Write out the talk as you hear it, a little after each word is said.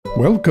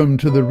Welcome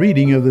to the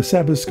reading of the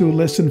Sabbath School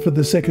lesson for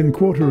the second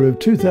quarter of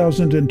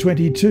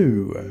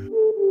 2022.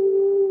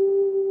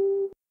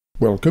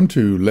 Welcome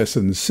to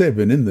Lesson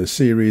 7 in the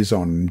series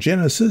on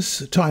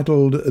Genesis,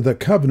 titled The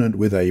Covenant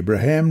with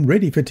Abraham,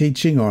 ready for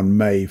teaching on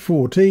May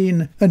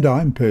 14, and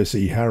I'm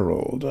Percy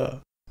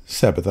Harrold.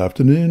 Sabbath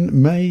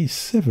Afternoon, May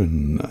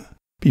 7.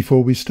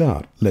 Before we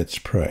start, let's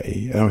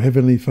pray. Our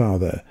Heavenly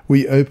Father,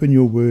 we open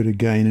your word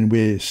again, and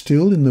we're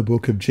still in the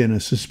book of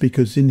Genesis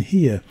because in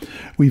here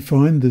we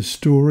find the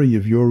story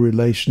of your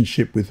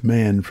relationship with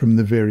man from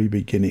the very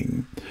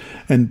beginning.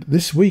 And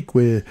this week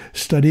we're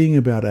studying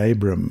about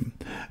Abram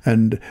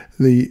and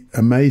the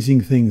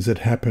amazing things that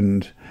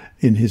happened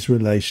in his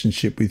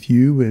relationship with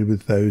you and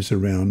with those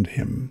around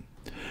him.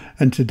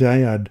 And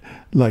today I'd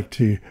like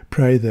to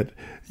pray that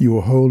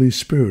your Holy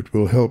Spirit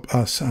will help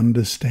us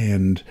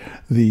understand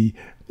the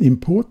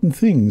important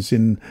things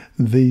in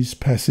these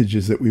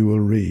passages that we will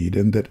read,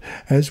 and that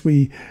as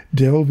we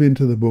delve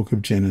into the book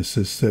of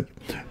Genesis, that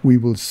we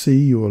will see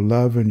your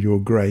love and your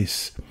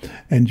grace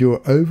and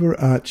your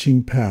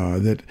overarching power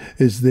that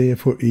is there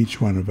for each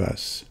one of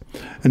us.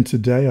 And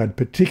today I'd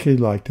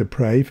particularly like to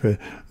pray for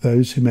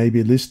those who may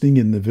be listening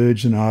in the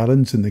Virgin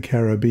Islands in the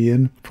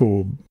Caribbean,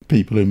 for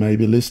people who may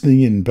be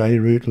listening in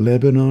Beirut,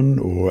 Lebanon,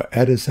 or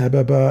Addis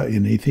Ababa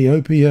in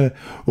Ethiopia,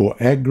 or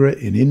Agra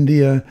in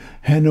India,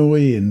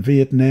 Hanoi in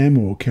Vietnam,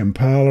 or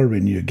Kampala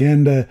in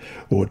Uganda,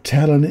 or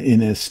Tallinn in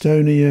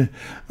Estonia,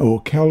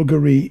 or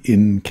Calgary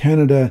in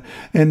Canada,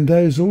 and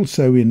those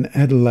also in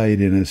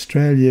Adelaide in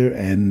Australia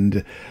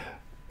and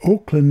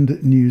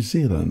Auckland, New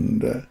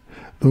Zealand.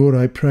 Lord,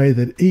 I pray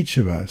that each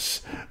of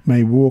us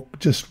may walk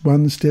just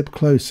one step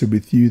closer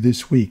with you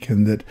this week,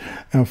 and that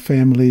our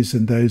families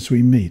and those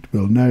we meet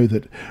will know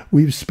that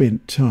we've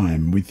spent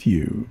time with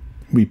you.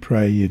 We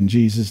pray in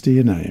Jesus'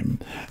 dear name.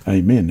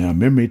 Amen. Our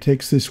memory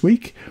text this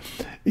week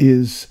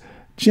is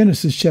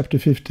Genesis chapter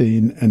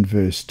 15 and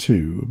verse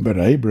 2. But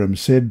Abram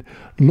said,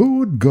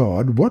 Lord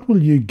God, what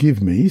will you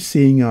give me,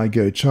 seeing I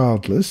go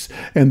childless,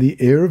 and the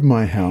heir of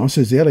my house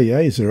is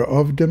Eliezer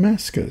of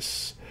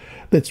Damascus?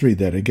 Let's read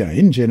that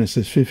again,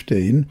 Genesis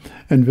 15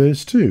 and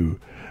verse 2.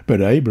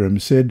 But Abram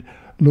said,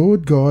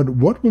 Lord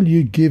God, what will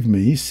you give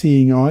me,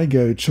 seeing I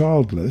go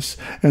childless,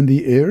 and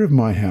the heir of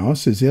my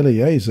house is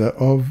Eliezer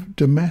of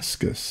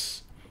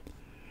Damascus?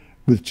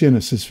 With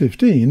Genesis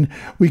 15,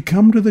 we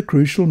come to the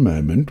crucial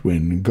moment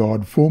when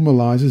God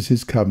formalizes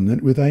his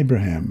covenant with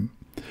Abraham.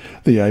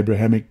 The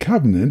Abrahamic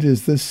covenant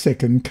is the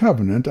second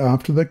covenant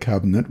after the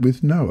covenant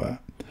with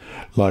Noah.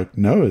 Like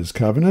Noah's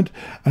covenant,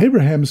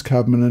 Abraham's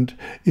covenant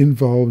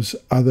involves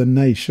other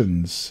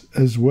nations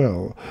as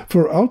well,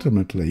 for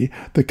ultimately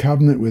the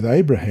covenant with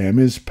Abraham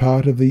is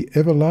part of the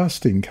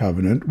everlasting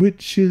covenant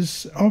which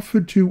is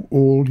offered to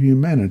all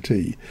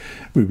humanity.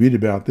 We read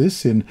about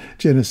this in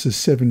Genesis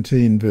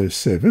 17 verse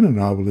 7,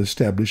 and I will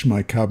establish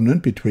my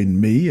covenant between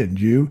me and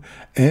you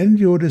and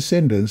your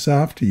descendants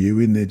after you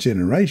in their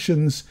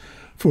generations,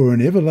 for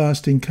an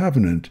everlasting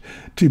covenant,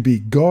 to be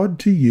God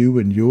to you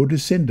and your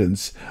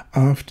descendants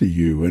after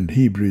you. And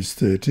Hebrews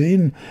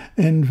 13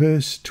 and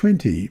verse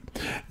 20.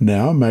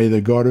 Now may the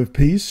God of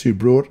peace, who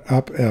brought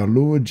up our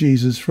Lord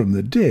Jesus from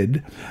the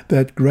dead,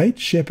 that great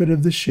shepherd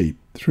of the sheep,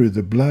 through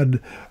the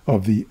blood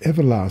of the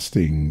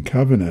everlasting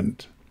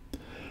covenant.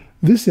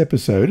 This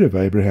episode of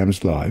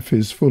Abraham's life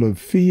is full of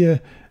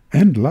fear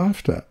and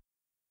laughter.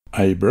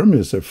 Abram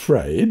is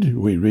afraid.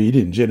 We read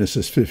in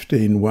Genesis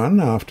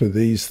 15:1, after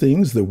these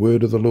things the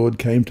word of the Lord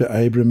came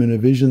to Abram in a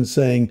vision,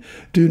 saying,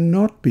 Do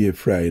not be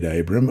afraid,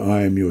 Abram,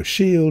 I am your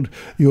shield,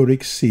 your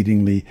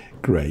exceedingly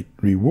great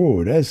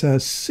reward. As are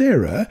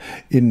Sarah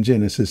in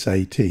Genesis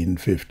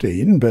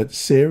 18:15, but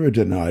Sarah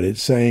denied it,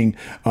 saying,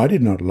 I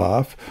did not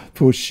laugh,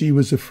 for she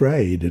was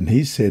afraid. And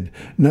he said,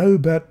 No,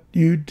 but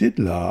you did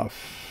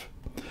laugh.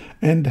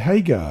 And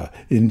Hagar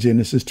in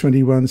Genesis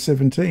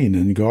 21:17,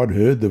 and God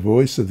heard the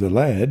voice of the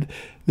lad.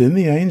 Then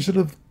the angel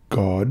of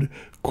God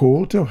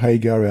called to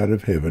Hagar out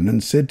of heaven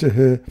and said to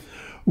her,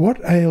 What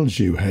ails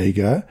you,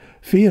 Hagar?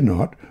 Fear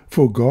not,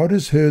 for God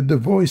has heard the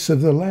voice of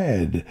the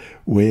lad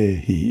where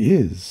he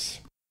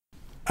is.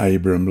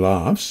 Abram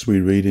laughs. We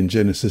read in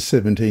Genesis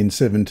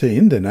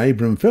 17:17, Then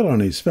Abram fell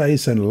on his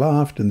face and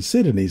laughed and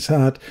said in his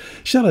heart,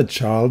 Shall a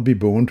child be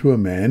born to a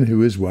man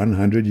who is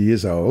 100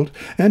 years old?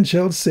 And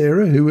shall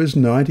Sarah, who is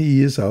 90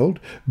 years old,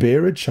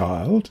 bear a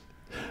child?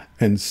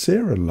 And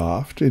Sarah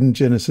laughed in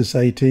Genesis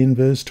 18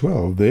 verse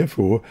 12.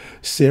 Therefore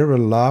Sarah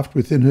laughed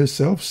within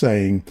herself,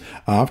 saying,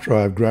 After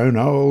I have grown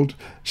old,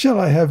 shall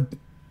I have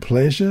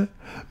pleasure,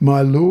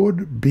 my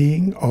Lord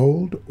being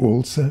old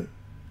also?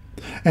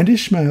 And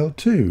Ishmael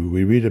too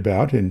we read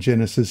about in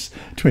Genesis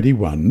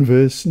 21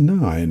 verse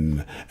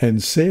 9.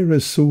 And Sarah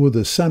saw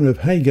the son of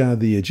Hagar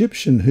the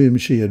Egyptian, whom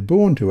she had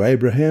borne to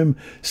Abraham,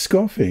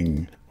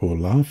 scoffing or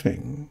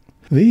laughing.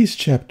 These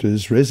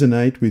chapters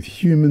resonate with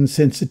human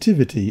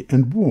sensitivity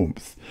and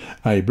warmth.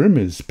 Abram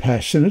is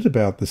passionate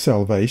about the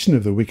salvation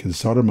of the wicked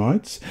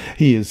Sodomites,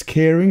 he is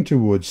caring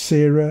towards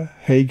Sarah,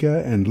 Hagar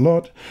and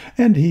Lot,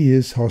 and he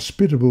is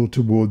hospitable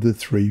toward the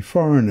three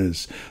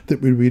foreigners that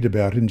we read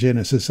about in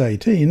Genesis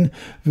 18,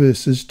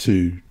 verses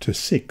 2 to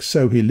 6.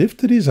 So he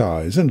lifted his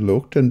eyes and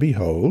looked, and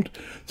behold,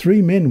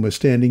 3 men were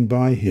standing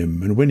by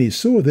him, and when he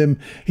saw them,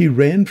 he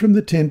ran from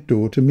the tent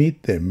door to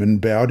meet them, and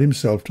bowed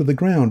himself to the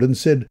ground, and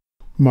said,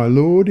 My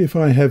Lord, if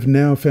I have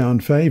now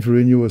found favour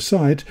in your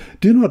sight,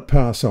 do not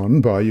pass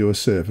on by your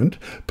servant.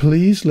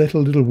 Please let a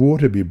little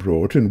water be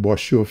brought, and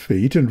wash your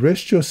feet, and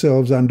rest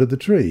yourselves under the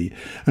tree,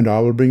 and I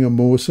will bring a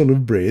morsel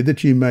of bread,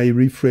 that you may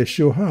refresh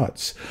your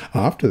hearts.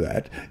 After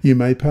that you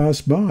may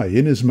pass by,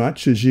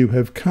 inasmuch as you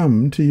have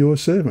come to your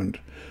servant.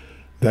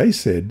 They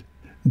said,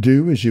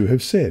 Do as you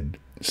have said.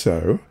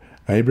 So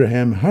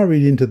Abraham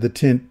hurried into the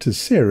tent to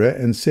Sarah,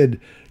 and said,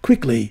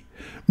 Quickly,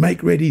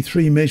 make ready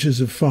 3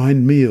 measures of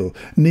fine meal,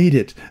 knead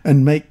it,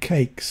 and make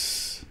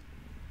cakes.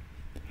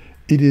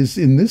 It is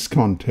in this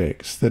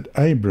context that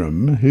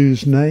Abram,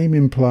 whose name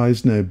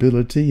implies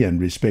nobility and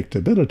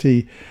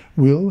respectability,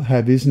 will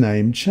have his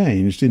name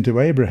changed into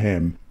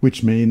Abraham,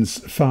 which means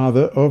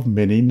father of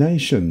many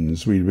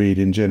nations, we read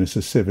in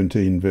Genesis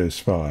 17, verse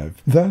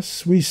 5.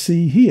 Thus we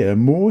see here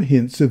more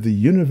hints of the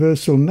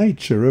universal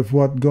nature of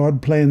what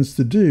God plans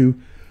to do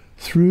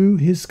through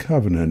his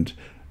covenant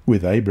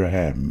with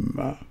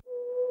Abraham.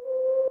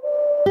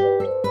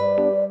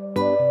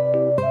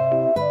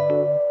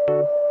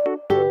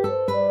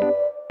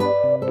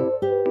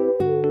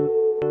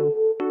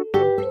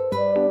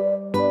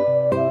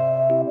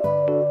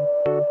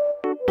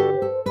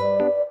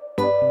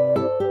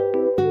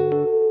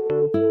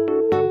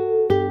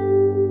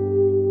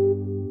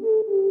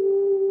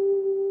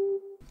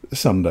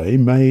 Sunday,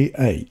 May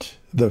 8.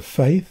 The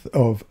Faith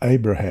of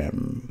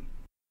Abraham.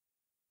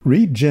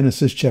 Read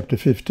Genesis chapter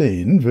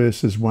 15,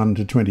 verses 1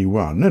 to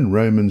 21, and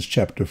Romans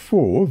chapter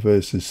 4,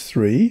 verses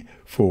 3,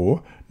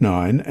 4,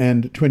 9,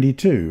 and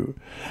 22.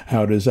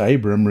 How does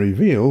Abram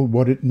reveal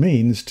what it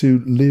means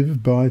to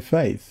live by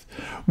faith?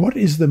 What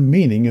is the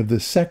meaning of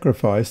the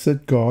sacrifice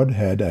that God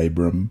had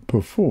Abram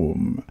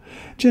perform?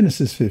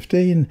 Genesis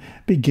 15,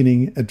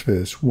 beginning at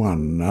verse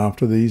 1.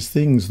 After these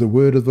things the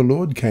word of the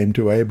Lord came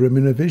to Abram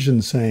in a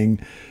vision, saying,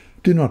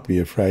 Do not be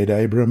afraid,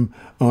 Abram.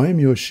 I am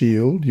your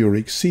shield, your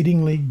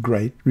exceedingly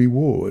great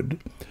reward.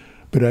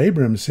 But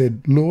Abram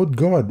said, Lord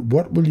God,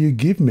 what will you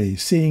give me,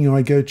 seeing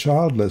I go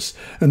childless,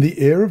 and the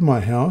heir of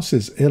my house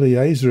is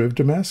Eliezer of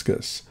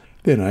Damascus?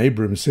 Then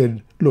Abram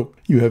said, Look,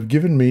 you have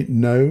given me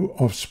no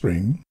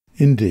offspring.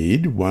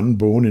 Indeed, one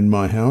born in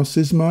my house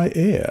is my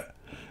heir.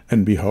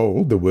 And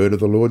behold, the word of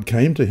the Lord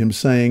came to him,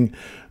 saying,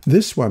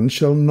 This one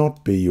shall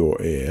not be your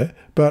heir,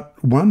 but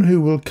one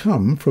who will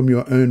come from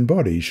your own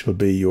body shall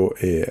be your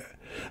heir.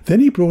 Then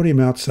he brought him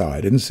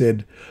outside and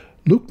said,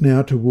 Look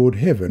now toward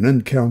heaven,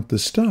 and count the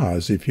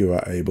stars, if you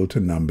are able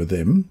to number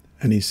them.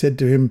 And he said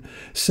to him,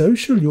 So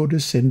shall your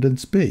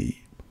descendants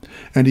be.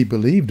 And he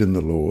believed in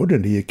the Lord,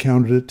 and he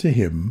accounted it to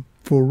him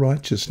for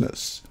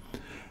righteousness.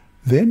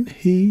 Then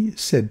he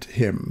said to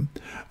him,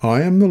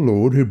 I am the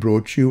Lord who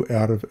brought you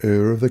out of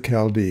Ur of the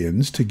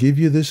Chaldeans to give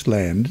you this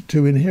land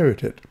to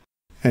inherit it.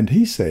 And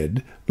he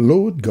said,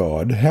 Lord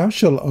God, how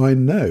shall I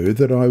know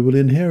that I will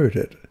inherit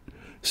it?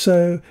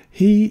 So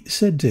he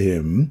said to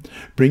him,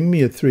 Bring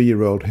me a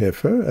 3-year-old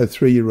heifer, a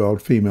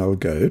 3-year-old female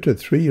goat, a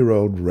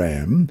 3-year-old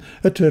ram,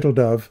 a turtle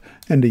dove,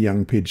 and a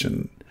young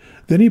pigeon.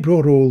 Then he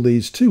brought all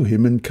these to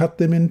him, and cut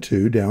them in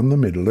 2 down the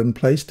middle, and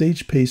placed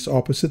each piece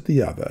opposite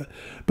the other.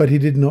 But he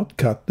did not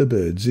cut the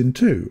birds in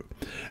 2.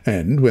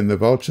 And when the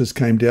vultures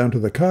came down to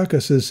the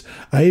carcasses,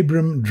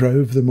 Abram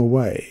drove them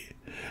away.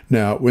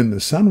 Now when the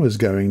sun was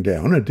going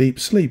down, a deep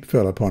sleep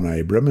fell upon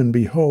Abram, and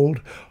behold,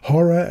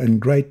 horror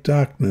and great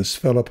darkness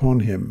fell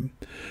upon him.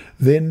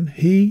 Then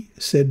he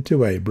said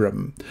to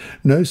Abram,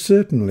 Know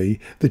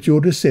certainly that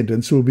your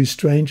descendants will be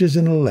strangers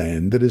in a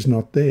land that is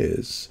not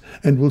theirs,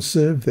 and will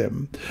serve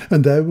them,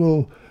 and they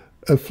will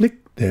afflict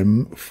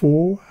them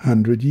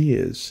 400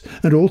 years.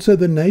 And also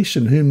the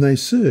nation whom they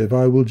serve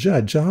I will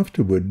judge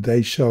afterward.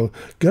 They shall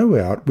go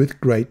out with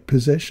great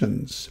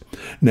possessions.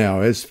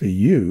 Now as for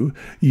you,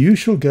 you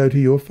shall go to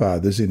your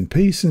fathers in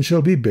peace, and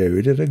shall be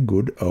buried at a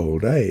good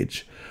old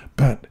age.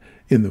 But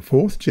in the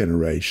 4th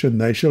generation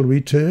they shall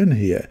return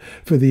here,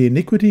 for the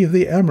iniquity of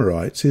the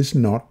Amorites is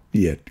not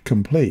yet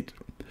complete.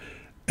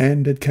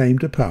 And it came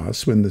to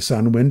pass, when the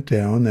sun went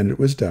down and it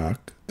was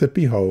dark, that,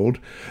 behold,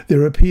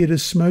 there appeared a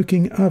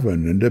smoking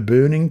oven and a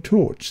burning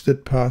torch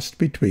that passed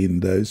between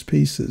those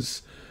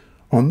pieces.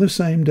 On the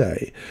same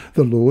day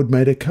the Lord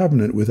made a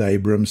covenant with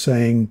Abram,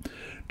 saying,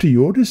 To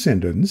your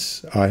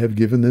descendants I have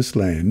given this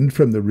land,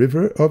 from the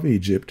river of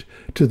Egypt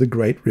to the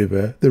great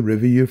river, the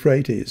river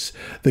Euphrates,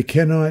 the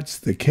Kenites,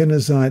 the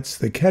Kenizzites,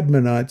 the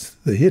Cadmonites,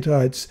 the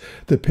Hittites,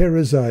 the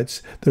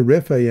Perizzites, the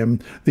Rephaim,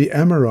 the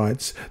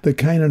Amorites, the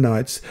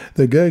Canaanites,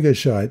 the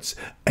Girgashites,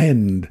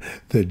 and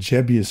the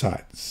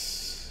Jebusites.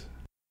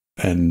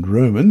 And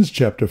Romans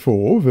chapter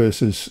 4,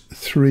 verses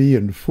 3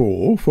 and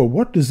 4, for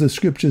what does the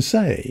Scripture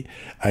say?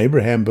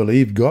 Abraham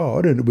believed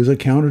God, and it was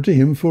accounted to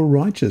him for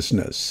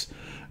righteousness.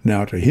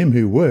 Now to him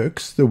who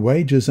works, the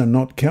wages are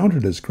not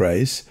counted as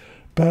grace,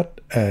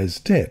 but as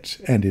debt.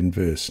 And in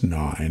verse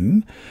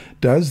 9,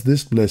 does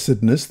this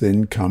blessedness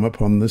then come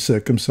upon the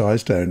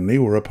circumcised only,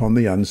 or upon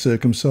the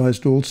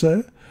uncircumcised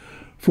also?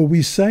 For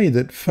we say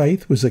that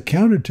faith was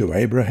accounted to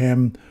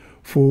Abraham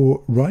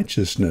for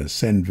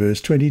righteousness, and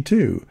verse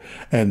 22,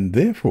 and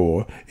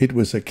therefore it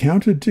was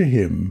accounted to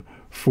him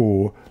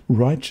for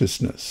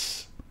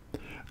righteousness.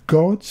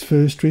 God's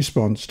first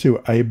response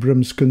to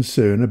Abram's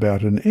concern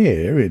about an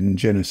heir in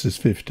Genesis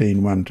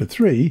 15,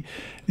 1-3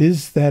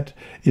 is that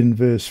in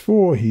verse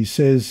 4 he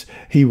says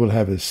he will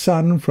have a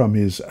son from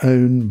his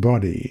own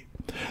body.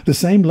 The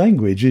same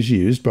language is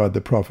used by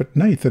the prophet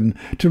Nathan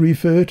to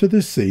refer to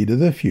the seed of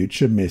the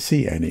future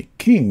messianic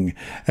king,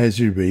 as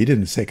you read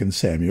in 2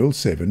 Samuel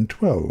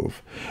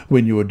 7:12.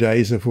 When your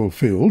days are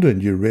fulfilled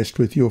and you rest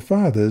with your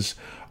fathers,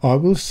 I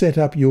will set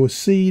up your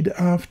seed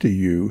after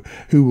you,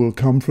 who will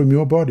come from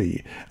your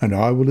body, and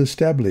I will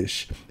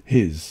establish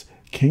his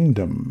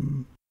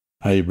kingdom.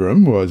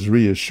 Abram was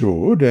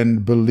reassured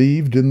and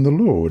believed in the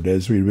Lord,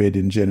 as we read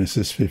in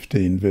Genesis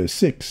 15, verse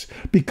 6,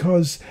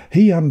 because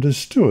he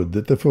understood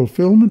that the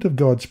fulfillment of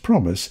God's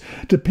promise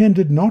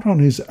depended not on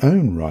his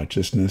own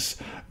righteousness,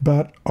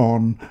 but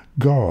on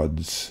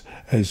God's,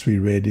 as we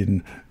read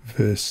in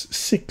verse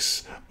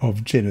 6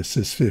 of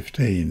Genesis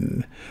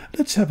 15.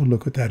 Let's have a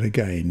look at that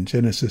again.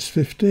 Genesis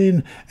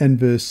 15 and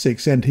verse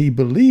 6, and he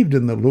believed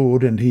in the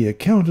Lord, and he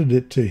accounted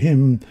it to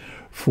him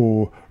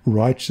for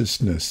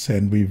righteousness.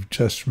 And we've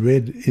just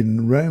read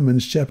in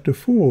Romans chapter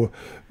 4,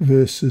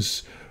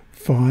 verses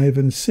 5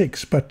 and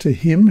 6, but to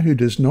him who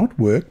does not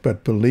work,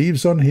 but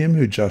believes on him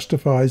who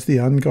justifies the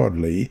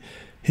ungodly,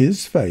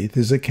 his faith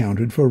is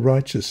accounted for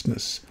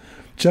righteousness.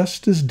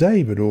 Just as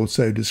David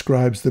also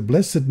describes the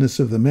blessedness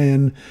of the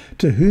man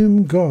to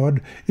whom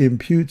God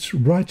imputes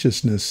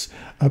righteousness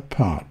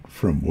apart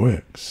from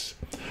works.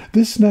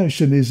 This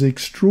notion is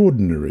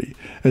extraordinary,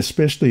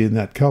 especially in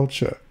that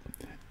culture.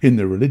 In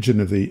the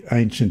religion of the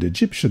ancient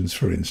Egyptians,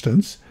 for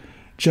instance,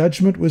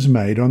 judgment was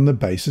made on the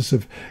basis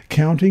of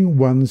counting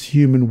one's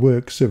human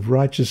works of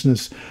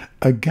righteousness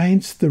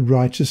against the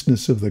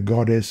righteousness of the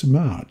goddess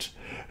Maat,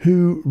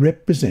 who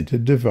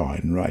represented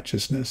divine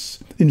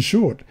righteousness. In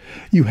short,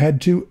 you had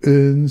to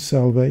earn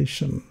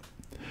salvation.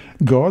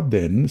 God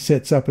then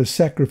sets up a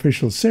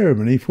sacrificial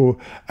ceremony for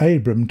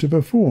Abram to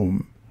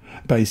perform.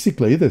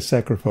 Basically, the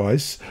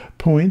sacrifice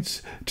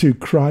points to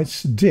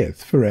Christ's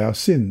death for our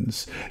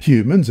sins.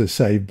 Humans are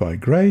saved by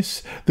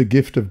grace, the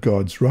gift of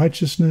God's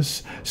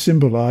righteousness,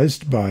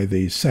 symbolized by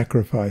these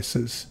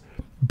sacrifices.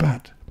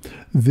 But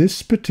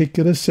this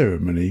particular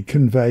ceremony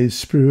conveys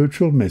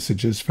spiritual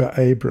messages for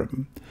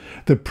Abram.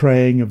 The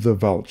preying of the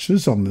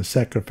vultures on the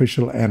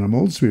sacrificial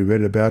animals we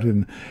read about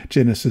in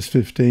Genesis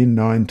 15,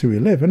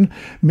 9-11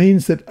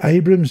 means that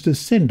Abram's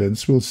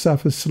descendants will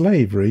suffer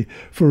slavery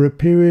for a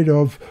period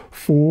of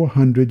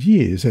 400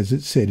 years, as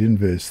it said in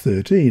verse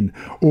 13,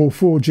 or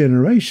 4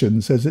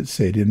 generations, as it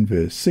said in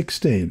verse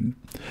 16.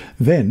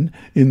 Then,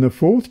 in the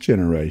 4th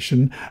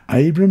generation,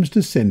 Abram's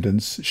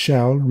descendants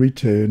shall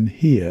return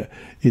here,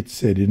 it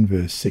said in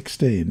verse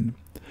 16.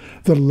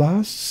 The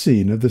last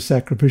scene of the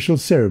sacrificial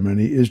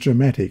ceremony is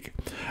dramatic,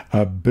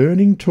 a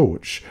burning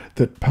torch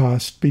that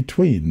passed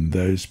between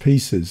those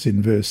pieces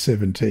in verse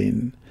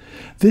 17.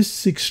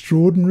 This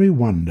extraordinary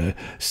wonder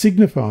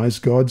signifies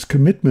God's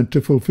commitment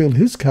to fulfill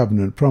his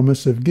covenant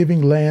promise of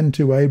giving land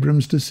to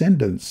Abram's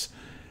descendants,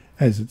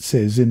 as it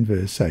says in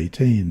verse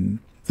 18.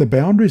 The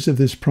boundaries of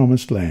this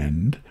promised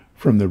land,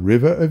 from the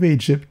river of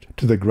Egypt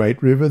to the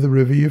great river, the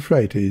river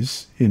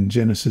Euphrates, in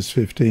Genesis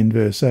 15,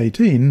 verse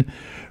 18,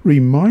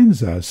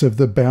 reminds us of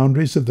the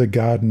boundaries of the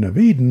Garden of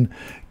Eden,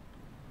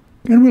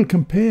 and we'll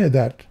compare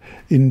that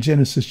in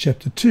Genesis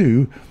chapter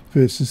 2,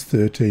 verses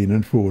 13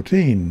 and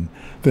 14.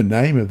 The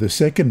name of the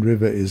second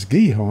river is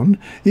Gihon.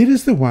 It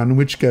is the one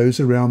which goes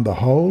around the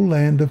whole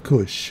land of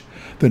Cush.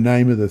 The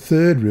name of the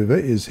third river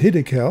is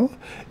Hiddekel.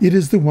 It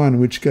is the one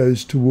which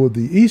goes toward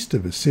the east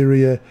of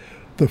Assyria.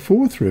 The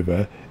fourth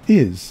river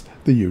is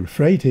the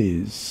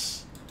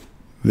Euphrates.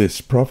 This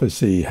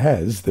prophecy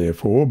has,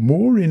 therefore,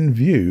 more in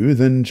view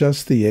than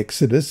just the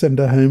Exodus and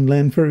a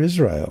homeland for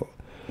Israel.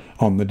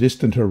 On the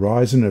distant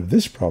horizon of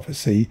this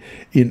prophecy,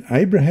 in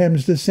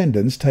Abraham's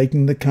descendants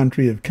taking the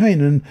country of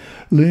Canaan,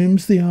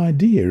 looms the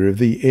idea of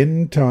the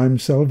end-time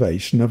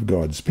salvation of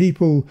God's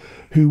people,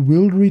 who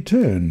will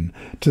return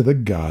to the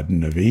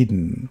Garden of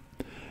Eden.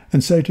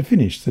 And so to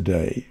finish the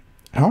day,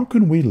 how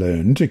can we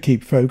learn to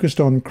keep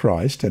focused on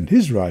Christ and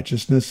his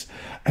righteousness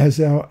as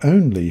our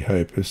only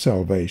hope of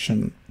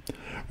salvation?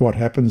 What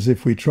happens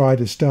if we try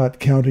to start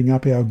counting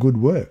up our good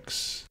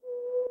works?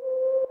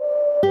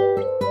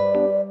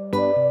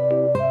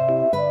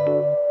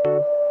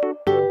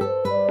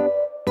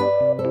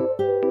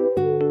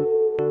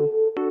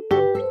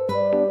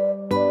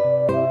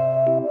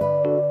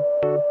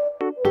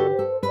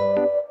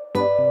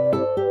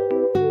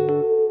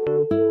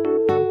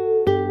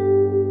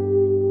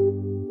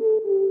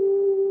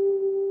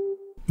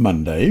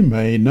 Monday,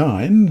 May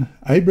 9,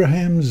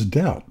 Abraham's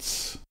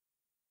Doubts.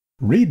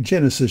 Read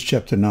Genesis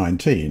chapter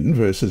 19,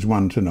 verses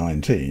 1 to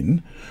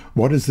 19.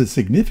 What is the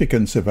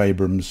significance of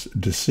Abram's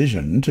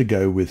decision to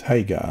go with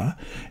Hagar,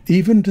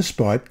 even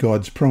despite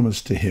God's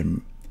promise to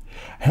him?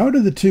 How do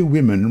the two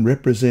women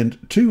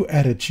represent two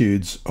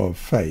attitudes of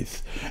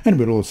faith? And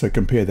we'll also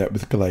compare that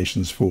with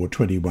Galatians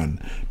 4:21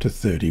 to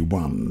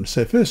 31.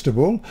 So first of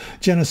all,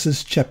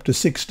 Genesis chapter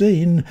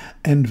 16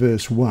 and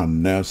verse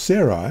 1. Now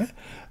Sarai,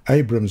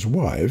 Abram's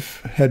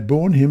wife, had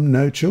borne him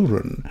no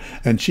children,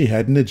 and she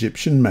had an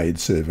Egyptian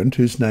maidservant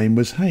whose name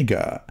was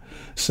Hagar.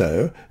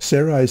 So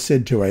Sarai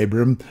said to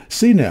Abram,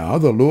 "See now,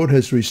 the Lord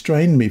has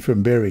restrained me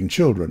from bearing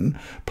children.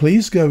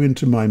 Please go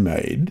into my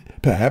maid.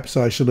 Perhaps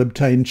I shall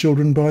obtain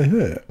children by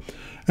her."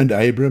 And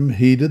Abram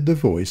heeded the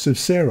voice of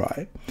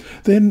Sarai.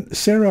 Then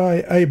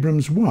Sarai,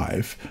 Abram's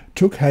wife,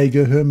 took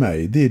Hagar her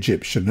maid, the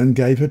Egyptian, and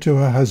gave her to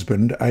her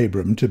husband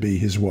Abram to be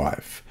his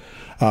wife,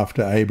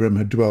 after Abram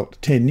had dwelt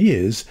 10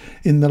 years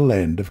in the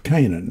land of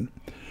Canaan.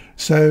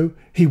 So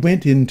he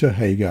went in to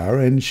Hagar,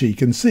 and she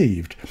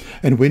conceived.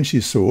 And when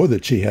she saw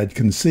that she had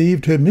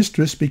conceived, her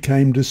mistress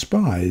became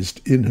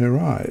despised in her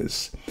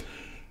eyes.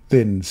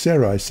 Then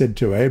Sarai said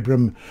to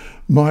Abram,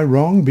 "My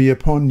wrong be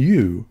upon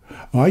you.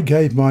 I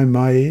gave my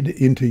maid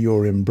into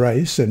your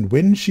embrace, and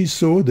when she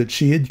saw that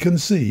she had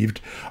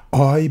conceived,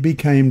 I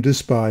became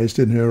despised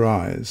in her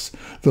eyes.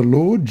 The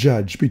Lord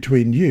judge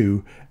between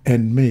you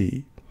and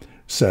me."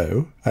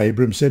 So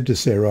Abram said to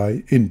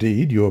Sarai,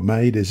 "Indeed, your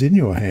maid is in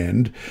your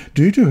hand.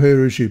 Do to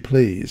her as you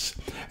please."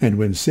 And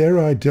when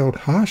Sarai dealt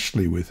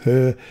harshly with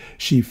her,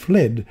 she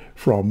fled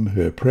from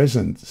her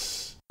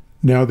presence.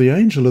 Now the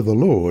angel of the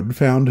Lord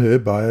found her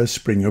by a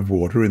spring of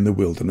water in the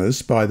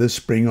wilderness, by the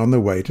spring on the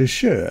way to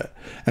Shur.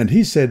 And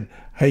he said,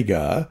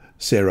 "Hagar,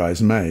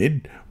 Sarai's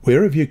maid,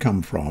 where have you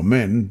come from,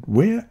 and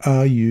where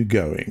are you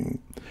going?"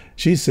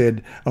 She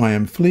said, "I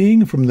am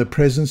fleeing from the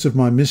presence of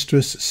my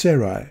mistress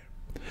Sarai."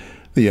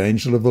 The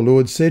angel of the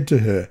Lord said to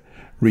her,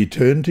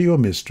 "Return to your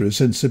mistress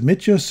and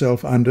submit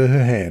yourself under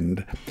her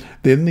hand."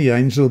 Then the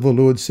angel of the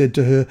Lord said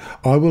to her,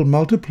 "I will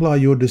multiply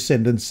your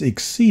descendants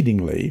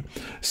exceedingly,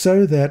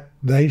 so that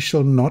they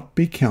shall not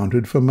be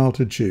counted for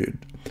multitude."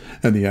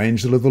 And the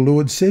angel of the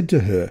Lord said to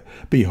her,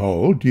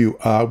 "Behold, you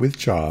are with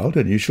child,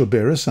 and you shall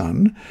bear a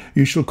son.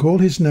 You shall call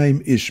his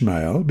name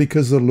Ishmael,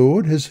 because the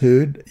Lord has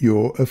heard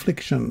your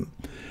affliction.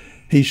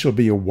 He shall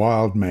be a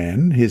wild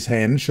man, his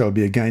hand shall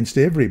be against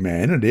every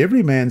man, and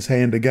every man's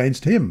hand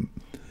against him.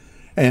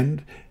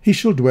 And he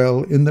shall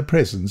dwell in the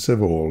presence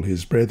of all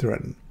his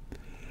brethren."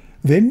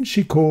 Then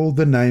she called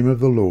the name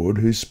of the Lord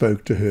who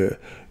spoke to her,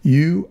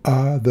 "You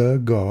are the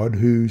God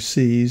who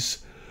sees."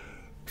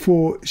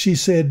 For she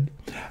said,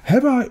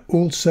 "Have I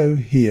also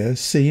here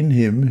seen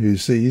him who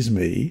sees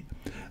me?"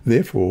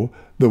 Therefore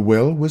the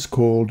well was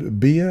called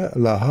Beer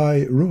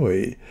Lahai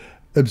Roi.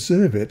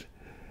 Observe it.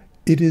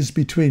 It is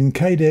between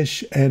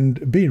Kadesh and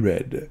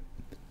Bered.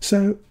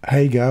 So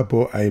Hagar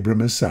bore Abram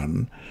a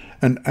son,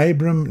 and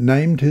Abram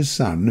named his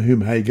son,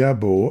 whom Hagar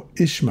bore,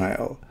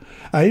 Ishmael.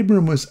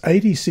 Abram was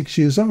 86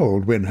 years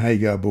old when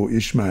Hagar bore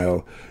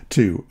Ishmael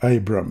to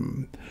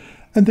Abram.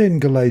 And then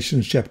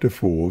Galatians chapter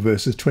 4,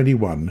 verses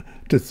 21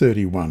 to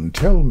 31.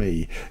 "Tell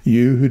me,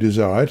 you who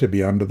desire to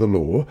be under the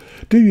law,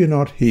 do you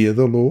not hear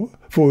the law?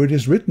 For it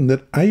is written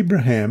that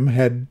Abraham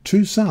had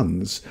 2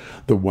 sons,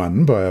 the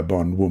one by a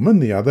bondwoman,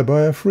 the other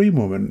by a free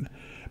woman.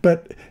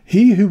 But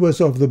he who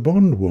was of the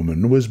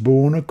bondwoman was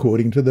born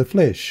according to the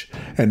flesh,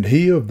 and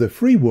he of the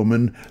free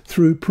woman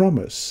through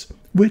promise.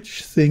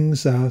 Which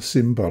things are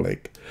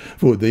symbolic?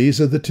 For these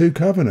are the 2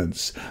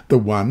 covenants, the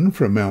one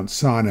from Mount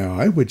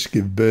Sinai, which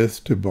give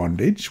birth to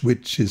bondage,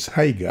 which is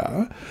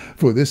Hagar.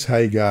 For this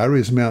Hagar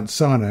is Mount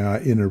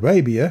Sinai in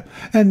Arabia,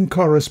 and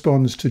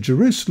corresponds to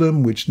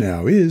Jerusalem, which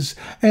now is,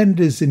 and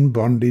is in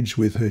bondage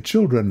with her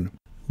children.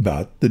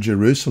 But the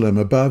Jerusalem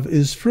above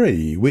is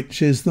free,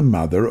 which is the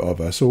mother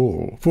of us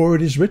all. For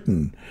it is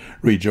written,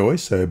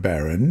 Rejoice, O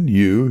barren,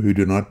 you who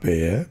do not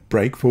bear,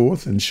 break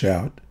forth and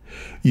shout,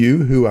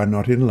 you who are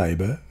not in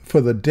labour, for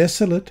the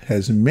desolate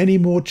has many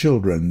more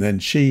children than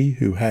she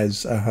who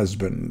has a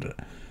husband.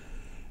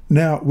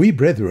 Now we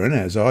brethren,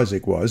 as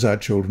Isaac was, are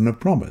children of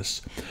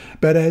promise.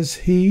 But as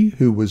he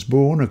who was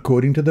born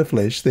according to the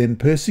flesh then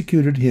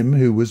persecuted him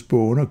who was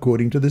born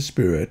according to the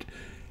Spirit,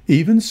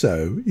 even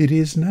so it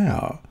is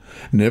now.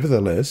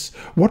 Nevertheless,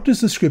 what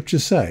does the Scripture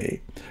say?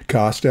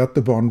 Cast out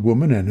the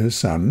bondwoman and her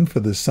son,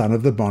 for the son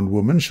of the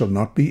bondwoman shall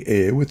not be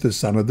heir with the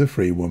son of the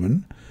free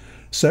woman.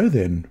 So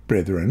then,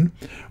 brethren,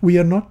 we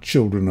are not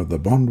children of the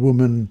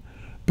bondwoman,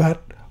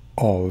 but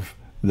of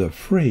the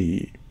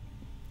free.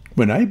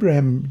 When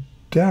Abraham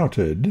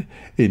doubted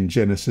in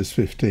Genesis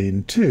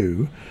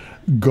 15:2,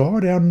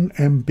 God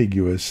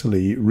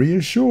unambiguously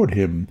reassured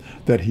him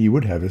that he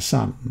would have a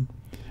son.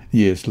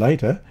 Years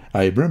later,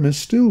 Abram is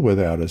still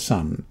without a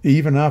son.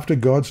 Even after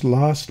God's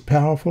last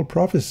powerful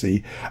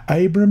prophecy,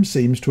 Abram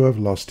seems to have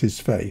lost his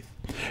faith.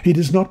 He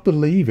does not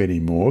believe any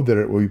more that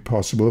it will be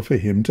possible for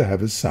him to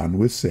have a son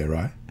with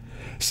Sarai.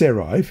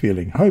 Sarai,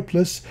 feeling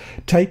hopeless,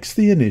 takes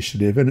the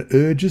initiative and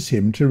urges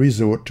him to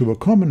resort to a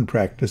common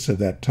practice of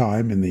that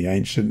time in the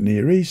ancient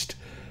Near East: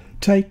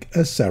 take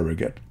a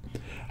surrogate.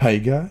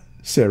 Hagar,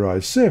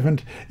 Sarai's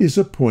servant, is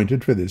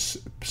appointed for this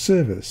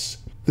service.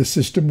 The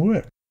system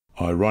worked.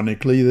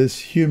 Ironically, this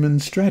human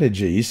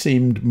strategy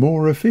seemed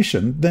more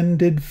efficient than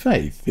did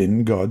faith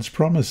in God's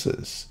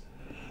promises.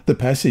 The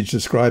passage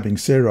describing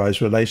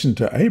Sarai's relation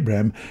to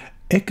Abraham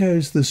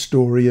echoes the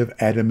story of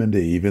Adam and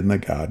Eve in the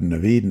Garden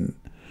of Eden.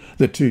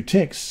 The two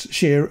texts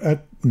share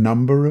a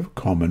number of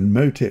common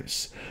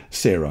motives.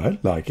 Sarai,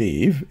 like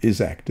Eve,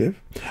 is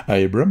active.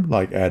 Abram,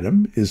 like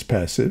Adam, is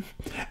passive,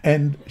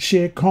 and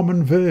share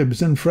common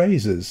verbs and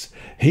phrases: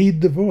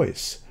 heed the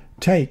voice,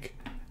 take,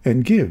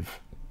 and give.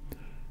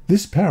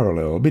 This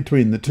parallel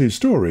between the two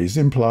stories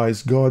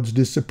implies God's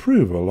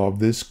disapproval of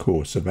this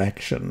course of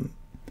action.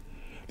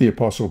 The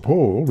Apostle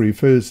Paul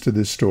refers to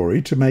this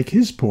story to make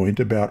his point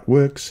about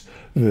works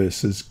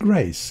versus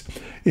grace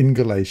in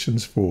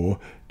Galatians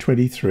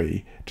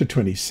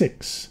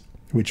 4:23-26,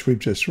 which we've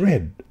just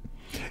read.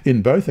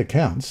 In both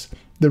accounts,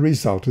 the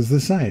result is the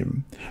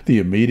same. The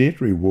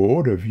immediate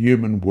reward of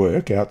human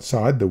work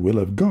outside the will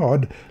of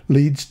God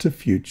leads to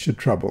future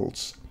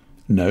troubles.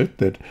 Note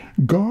that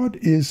God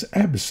is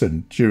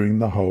absent during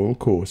the whole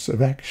course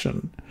of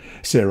action.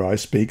 Sarai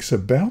speaks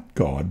about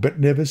God, but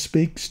never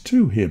speaks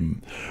to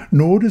him,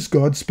 nor does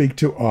God speak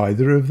to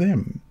either of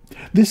them.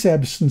 This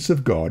absence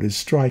of God is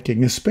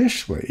striking,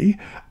 especially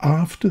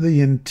after the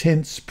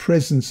intense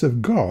presence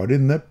of God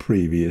in the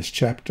previous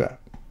chapter.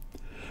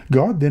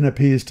 God then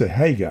appears to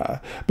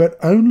Hagar, but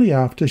only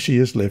after she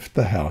has left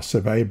the house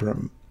of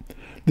Abram.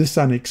 This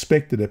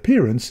unexpected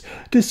appearance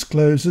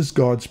discloses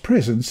God's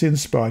presence in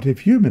spite of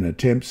human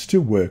attempts to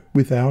work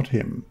without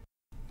him.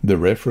 The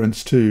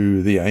reference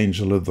to the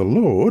angel of the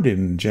Lord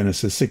in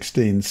Genesis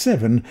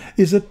 16:7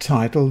 is a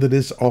title that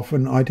is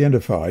often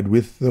identified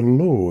with the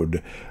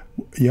Lord,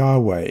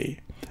 Yahweh.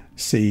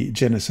 See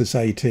Genesis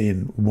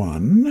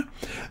 18:1.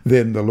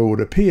 Then the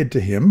Lord appeared to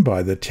him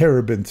by the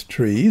terebinth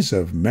trees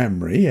of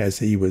Mamre as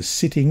he was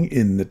sitting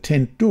in the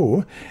tent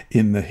door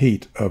in the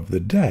heat of the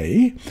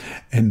day.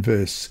 And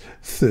verse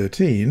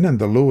 13, and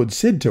the Lord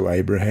said to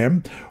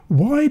Abraham,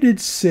 why did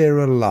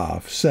Sarah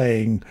laugh,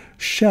 saying,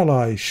 shall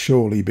I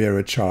surely bear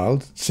a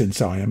child,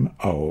 since I am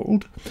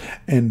old?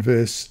 And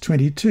verse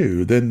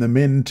 22, then the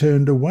men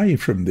turned away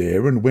from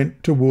there and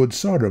went toward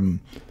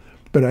Sodom.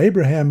 But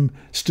Abraham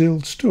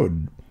still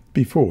stood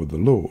before the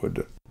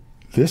Lord.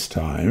 This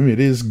time it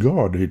is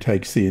God who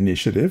takes the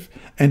initiative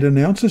and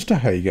announces to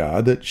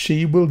Hagar that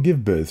she will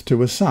give birth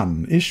to a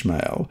son,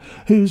 Ishmael,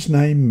 whose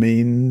name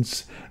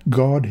means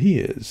God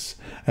hears,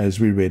 as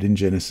we read in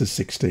Genesis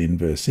 16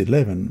 verse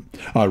 11.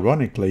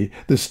 Ironically,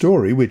 the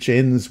story, which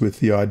ends with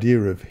the idea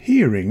of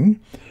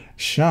hearing,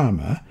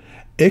 Shama,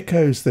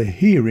 echoes the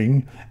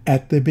hearing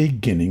at the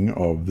beginning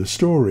of the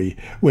story,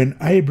 when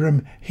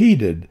Abram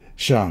heeded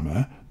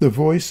Shama, the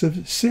voice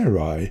of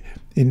Sarai,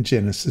 in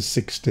Genesis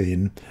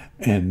 16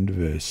 and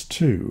verse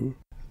 2.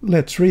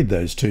 Let's read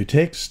those two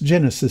texts.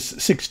 Genesis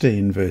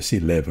 16 verse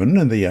 11,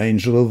 and the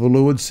angel of the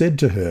Lord said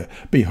to her,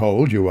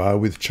 behold, you are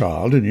with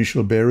child, and you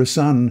shall bear a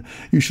son.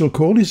 You shall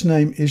call his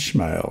name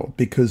Ishmael,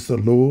 because the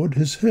Lord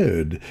has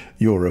heard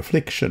your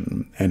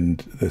affliction.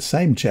 And the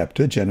same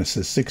chapter,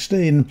 Genesis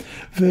 16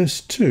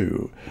 verse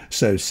 2.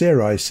 So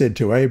Sarai said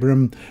to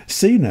Abram,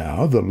 see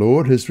now, the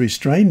Lord has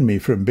restrained me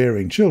from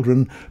bearing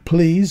children.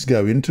 Please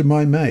go into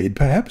my maid.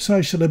 Perhaps I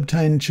shall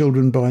obtain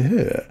children by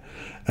her.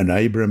 And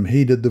Abram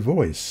heeded the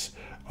voice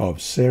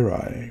of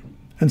Sarai.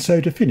 And so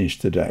to finish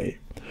today,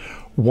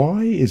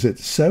 why is it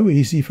so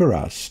easy for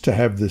us to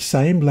have the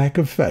same lack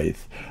of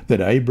faith that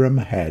Abram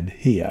had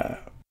here?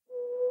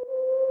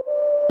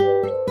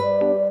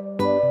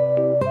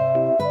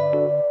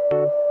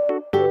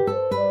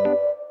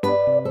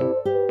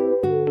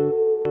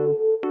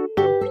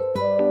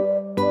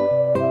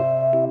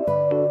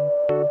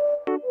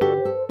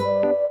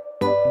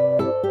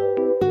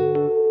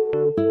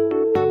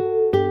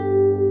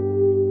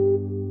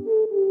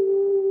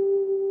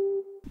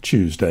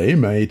 Tuesday,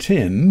 May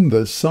 10,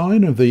 the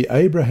sign of the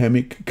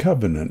Abrahamic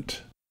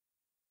covenant.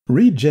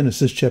 Read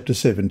Genesis chapter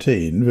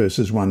 17,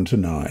 verses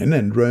 1-9,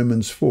 and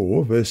Romans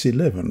 4, verse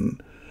 11.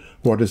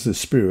 What is the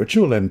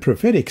spiritual and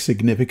prophetic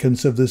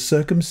significance of the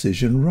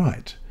circumcision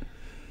rite?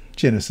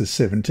 Genesis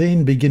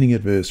 17, beginning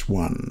at verse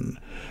 1.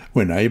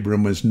 When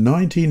Abram was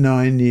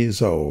 99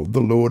 years old,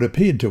 the Lord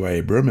appeared to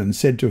Abram and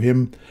said to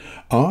him,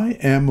 I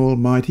am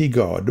Almighty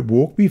God,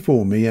 walk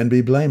before me and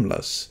be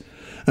blameless.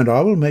 And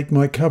I will make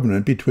my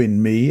covenant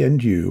between me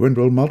and you, and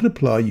will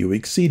multiply you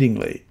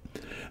exceedingly.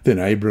 Then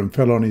Abram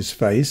fell on his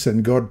face,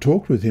 and God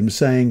talked with him,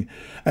 saying,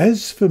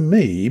 As for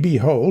me,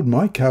 behold,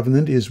 my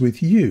covenant is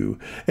with you,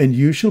 and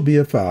you shall be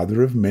a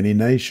father of many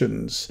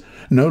nations.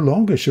 No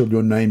longer shall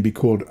your name be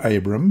called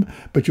Abram,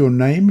 but your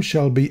name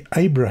shall be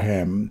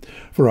Abraham,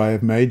 for I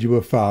have made you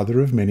a father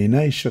of many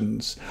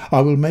nations.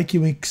 I will make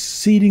you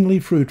exceedingly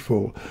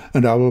fruitful,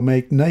 and I will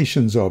make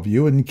nations of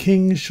you, and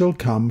kings shall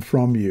come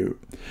from you.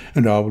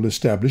 And I will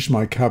establish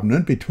my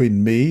covenant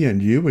between me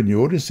and you and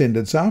your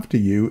descendants after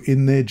you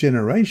in their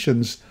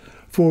generations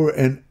for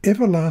an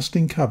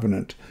everlasting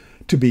covenant,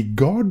 to be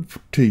God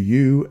to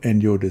you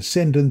and your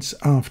descendants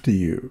after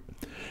you.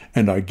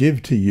 And I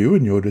give to you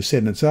and your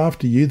descendants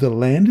after you the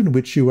land in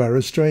which you are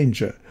a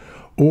stranger,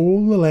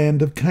 all the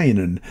land of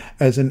Canaan,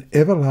 as an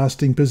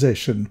everlasting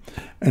possession,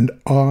 and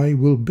I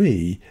will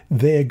be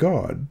their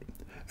God.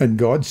 And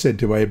God said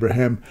to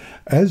Abraham,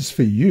 As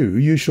for you,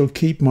 you shall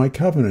keep my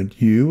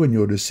covenant, you and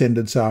your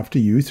descendants after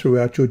you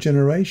throughout your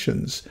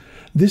generations.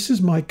 This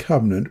is my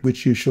covenant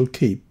which you shall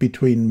keep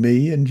between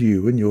me and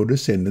you and your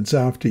descendants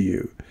after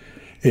you.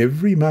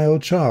 Every male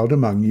child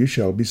among you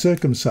shall be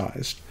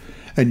circumcised,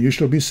 and you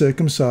shall be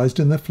circumcised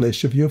in the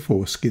flesh of your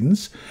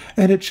foreskins,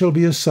 and it shall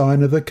be a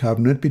sign of the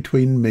covenant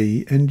between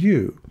me and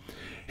you.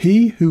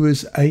 He who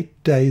is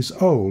 8 days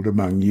old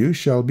among you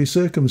shall be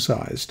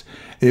circumcised,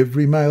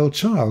 every male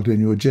child in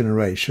your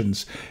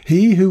generations,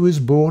 he who is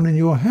born in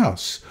your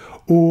house,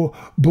 or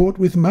bought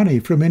with money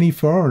from any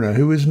foreigner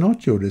who is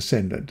not your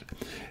descendant.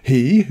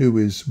 He who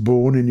is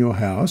born in your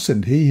house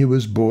and he who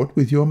is bought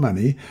with your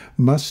money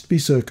must be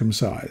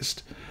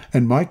circumcised.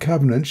 And my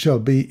covenant shall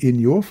be in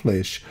your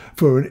flesh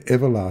for an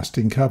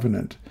everlasting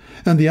covenant.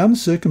 And the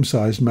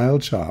uncircumcised male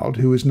child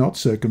who is not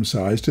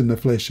circumcised in the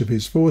flesh of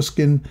his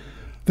foreskin,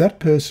 that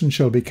person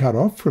shall be cut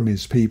off from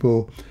his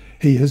people.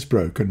 He has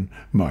broken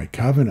my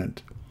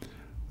covenant.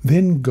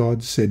 Then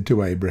God said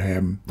to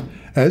Abraham,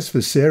 As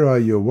for Sarai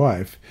your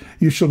wife,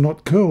 you shall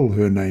not call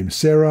her name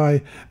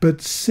Sarai,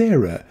 but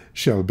Sarah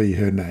shall be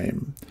her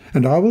name.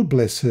 And I will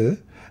bless her,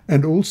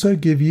 and also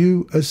give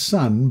you a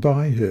son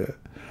by her.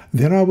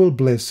 Then I will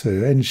bless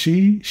her, and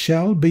she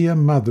shall be a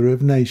mother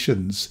of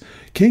nations.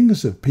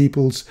 Kings of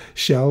peoples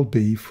shall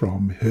be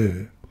from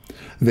her.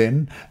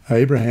 Then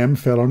Abraham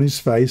fell on his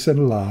face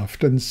and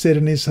laughed, and said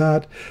in his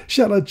heart,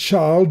 Shall a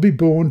child be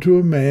born to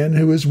a man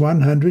who is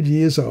 100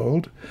 years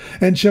old?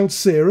 And shall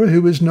Sarah,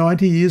 who is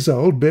 90 years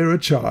old, bear a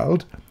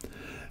child?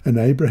 And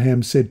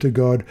Abraham said to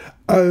God,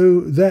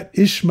 Oh, that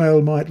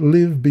Ishmael might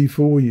live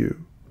before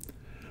you.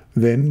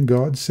 Then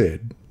God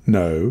said,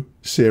 No,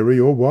 Sarah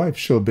your wife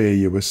shall bear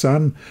you a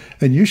son,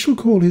 and you shall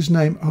call his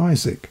name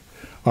Isaac.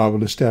 I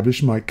will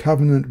establish my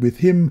covenant with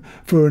him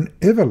for an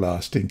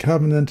everlasting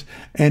covenant,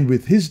 and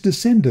with his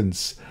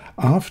descendants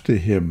after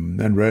him.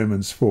 And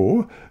Romans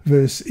 4,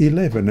 verse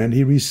 11, And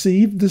he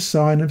received the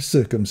sign of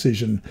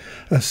circumcision,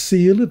 a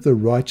seal of the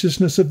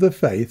righteousness of the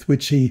faith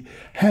which he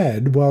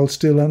had while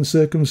still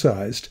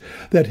uncircumcised,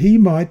 that he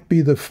might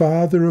be the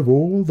father of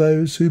all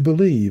those who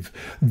believe,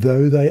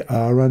 though they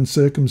are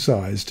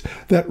uncircumcised,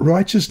 that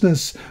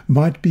righteousness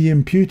might be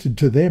imputed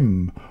to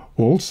them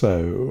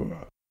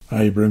also.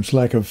 Abram's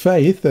lack of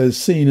faith, as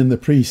seen in the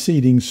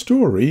preceding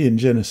story in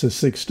Genesis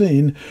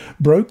 16,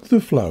 broke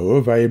the flow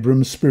of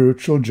Abram's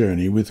spiritual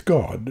journey with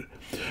God.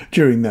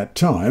 During that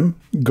time,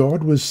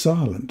 God was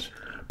silent.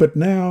 But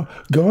now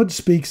God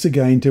speaks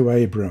again to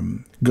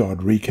Abram. God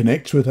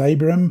reconnects with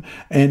Abram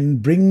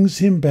and brings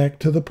him back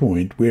to the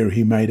point where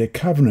he made a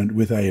covenant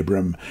with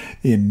Abram.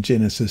 In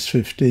Genesis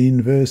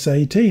 15, verse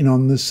 18,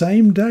 On the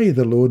same day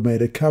the Lord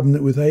made a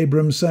covenant with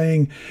Abram,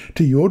 saying,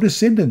 To your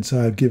descendants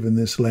I have given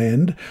this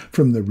land,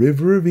 from the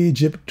river of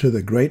Egypt to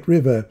the great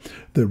river,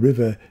 the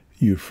river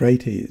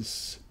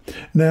Euphrates.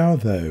 Now,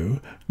 though,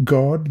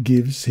 God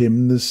gives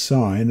him the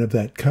sign of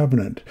that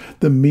covenant.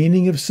 The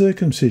meaning of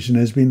circumcision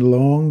has been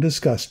long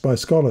discussed by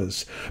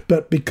scholars,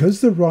 but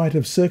because the rite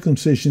of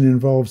circumcision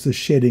involves the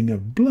shedding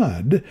of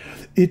blood,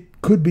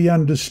 it could be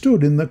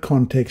understood in the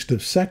context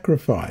of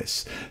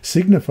sacrifice,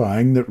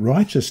 signifying that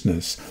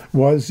righteousness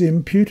was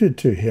imputed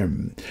to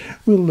him.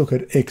 We'll look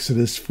at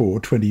Exodus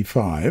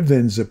 4:25.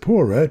 Then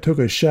Zipporah took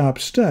a sharp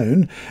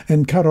stone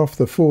and cut off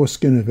the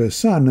foreskin of her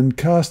son and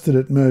cast it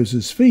at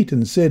Moses' feet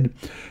and said,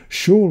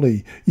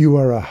 Surely you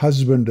are a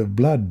husband of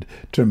blood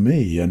to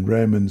me. And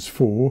Romans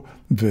 4,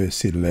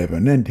 verse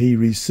 11. And he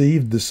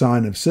received the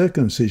sign of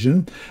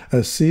circumcision,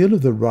 a seal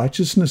of the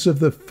righteousness of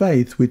the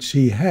faith which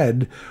he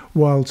had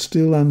while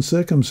still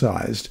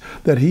uncircumcised,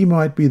 that he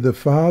might be the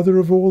father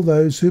of all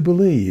those who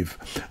believe,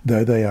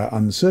 though they are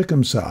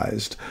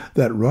uncircumcised,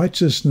 that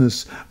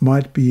righteousness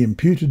might be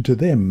imputed to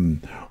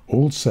them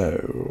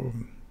also.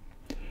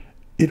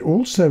 It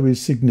also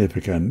is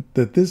significant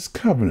that this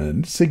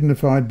covenant,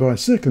 signified by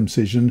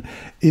circumcision,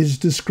 is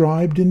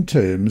described in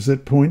terms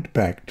that point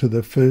back to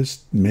the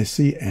first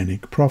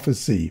messianic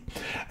prophecy,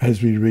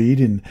 as we read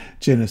in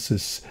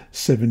Genesis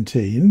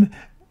 17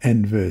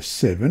 and verse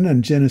 7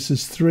 and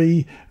Genesis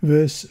 3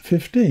 verse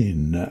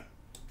 15.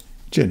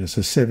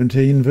 Genesis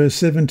 17, verse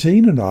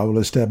 17, And I will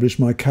establish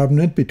my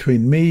covenant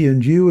between me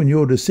and you and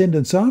your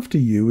descendants after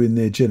you in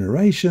their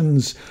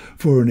generations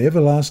for an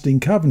everlasting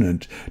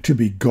covenant, to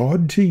be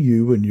God to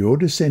you and your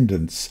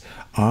descendants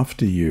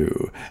after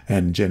you.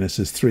 And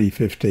Genesis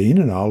 3:15,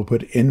 And I will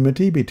put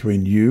enmity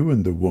between you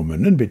and the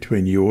woman, and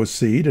between your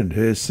seed and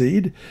her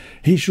seed.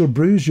 He shall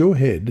bruise your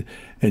head,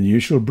 and you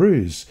shall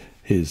bruise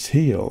his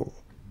heel.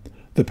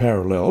 The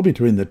parallel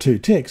between the two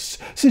texts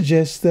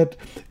suggests that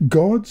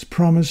God's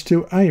promise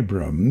to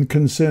Abram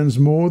concerns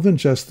more than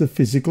just the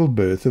physical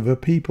birth of a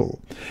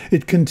people.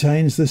 It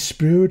contains the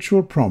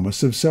spiritual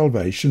promise of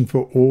salvation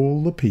for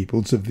all the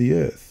peoples of the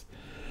earth.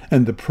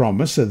 And the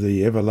promise of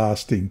the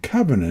everlasting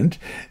covenant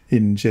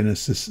in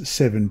Genesis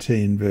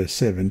 17 verse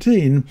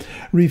 17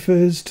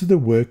 refers to the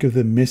work of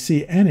the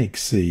Messianic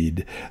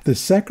seed, the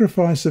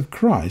sacrifice of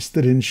Christ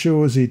that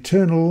ensures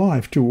eternal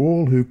life to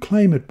all who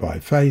claim it by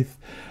faith,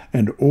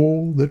 and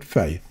all that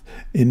faith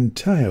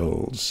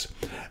entails.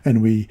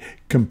 And we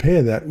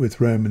compare that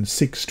with Romans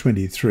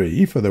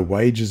 6:23, for the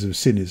wages of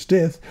sin is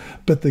death,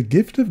 but the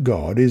gift of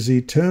God is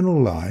eternal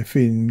life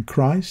in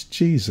Christ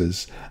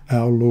Jesus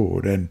our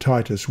Lord. And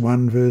Titus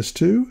 1 verse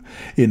 2,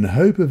 in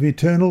hope of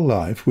eternal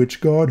life,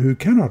 which God, who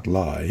cannot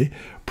lie,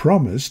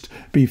 promised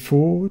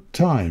before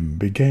time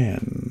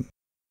began.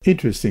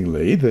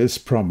 Interestingly, this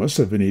promise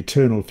of an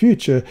eternal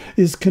future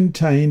is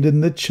contained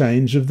in the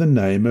change of the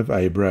name of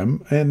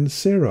Abram and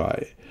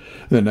Sarai.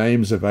 The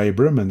names of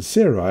Abram and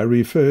Sarai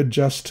referred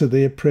just to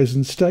their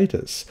present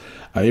status.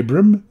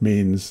 Abram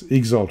means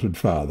exalted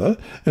father,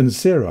 and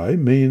Sarai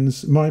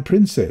means my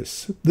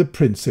princess, the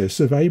princess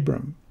of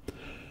Abram.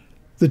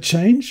 The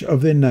change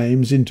of their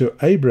names into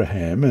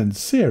Abraham and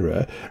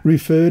Sarah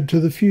referred to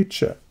the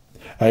future.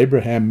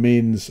 Abraham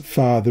means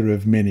father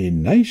of many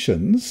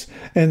nations,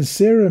 and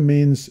Sarah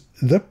means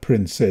the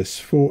princess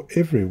for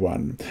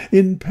everyone.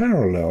 In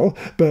parallel,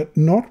 but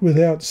not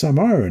without some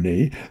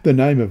irony, the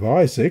name of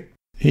Isaac,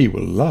 he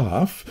will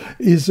laugh,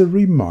 is a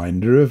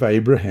reminder of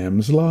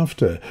Abraham's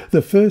laughter,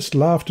 the first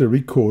laughter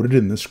recorded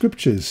in the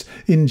Scriptures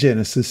in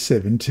Genesis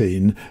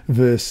 17,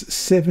 verse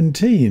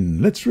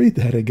 17. Let's read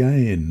that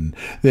again.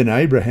 Then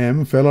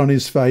Abraham fell on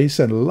his face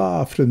and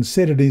laughed and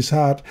said in his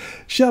heart,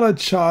 shall a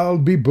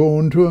child be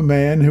born to a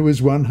man who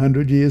is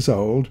 100 years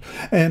old?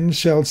 And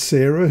shall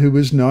Sarah, who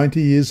is 90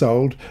 years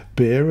old,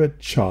 bear a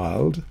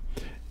child?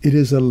 It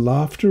is a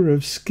laughter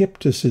of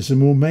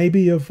skepticism, or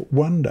maybe of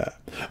wonder.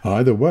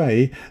 Either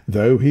way,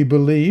 though he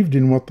believed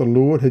in what the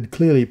Lord had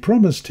clearly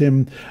promised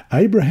him,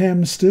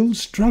 Abraham still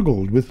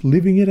struggled with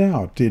living it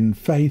out in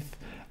faith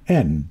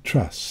and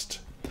trust.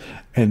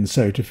 And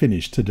so to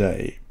finish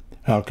today,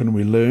 how can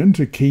we learn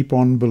to keep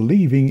on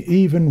believing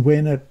even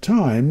when at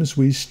times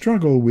we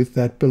struggle with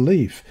that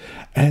belief,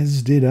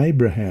 as did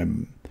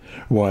Abraham?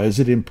 Why is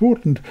it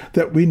important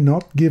that we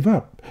not give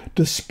up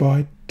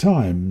despite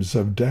times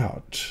of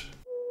doubt?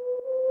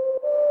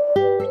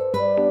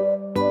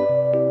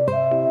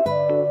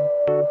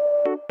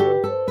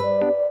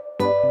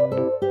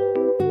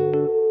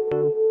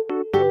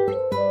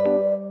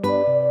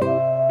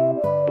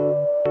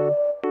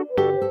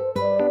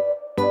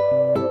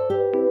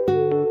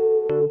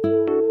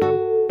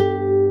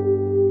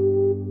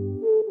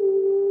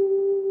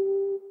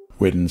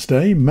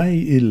 Wednesday, May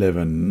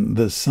 11,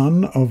 the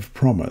Son of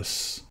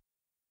Promise.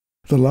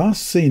 The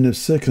last scene of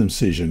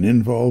circumcision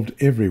involved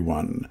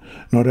everyone,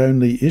 not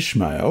only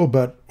Ishmael,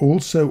 but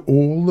also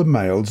all the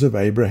males of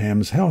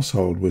Abraham's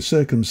household were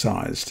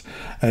circumcised,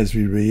 as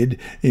we read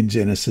in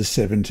Genesis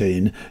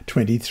 17,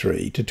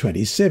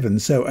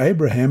 23-27. So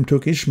Abraham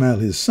took Ishmael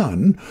his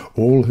son,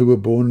 all who were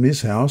born in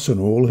his house,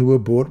 and all who were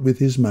bought with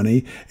his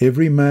money,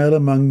 every male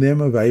among them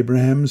of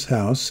Abraham's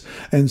house,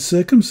 and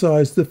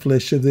circumcised the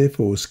flesh of their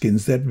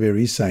foreskins that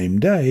very same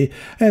day,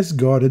 as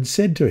God had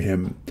said to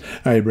him.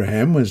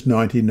 Abraham was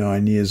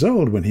 99 years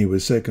old when he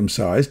was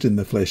circumcised in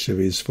the flesh of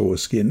his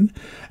foreskin,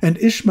 and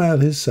Ishmael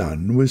his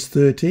son was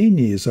 13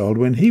 years old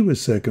when he was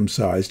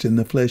circumcised in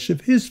the flesh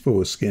of his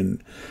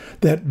foreskin.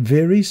 That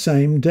very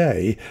same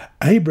day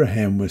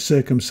Abraham was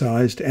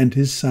circumcised, and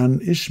his son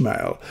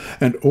Ishmael,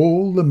 and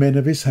all the men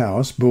of his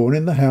house, born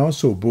in the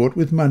house or bought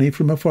with money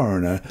from a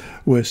foreigner,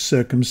 were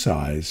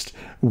circumcised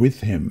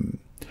with him.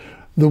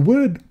 The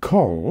word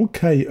kol,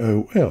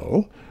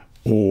 K-O-L,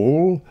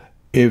 all,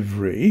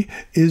 every,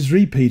 is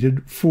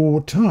repeated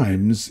 4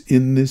 times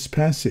in this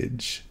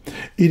passage.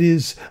 It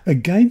is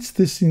against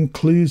this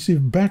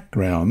inclusive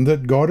background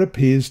that God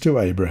appears to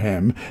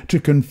Abraham to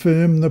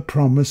confirm the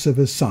promise of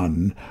a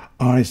son,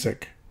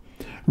 Isaac.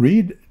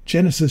 Read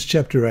Genesis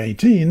chapter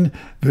 18,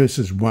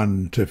 verses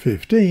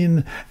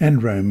 1-15,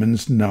 and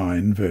Romans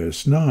 9,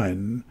 verse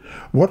 9.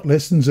 What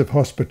lessons of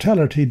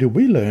hospitality do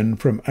we learn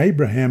from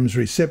Abraham's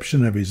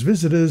reception of his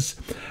visitors?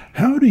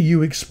 How do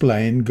you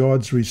explain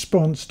God's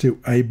response to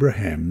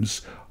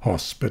Abraham's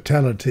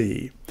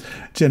hospitality?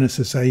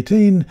 Genesis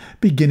 18,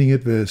 beginning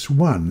at verse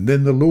 1.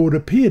 Then the Lord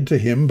appeared to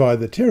him by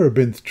the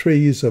terebinth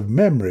trees of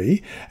Mamre,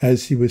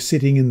 as he was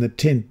sitting in the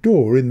tent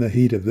door in the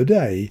heat of the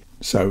day.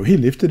 So he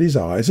lifted his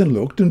eyes and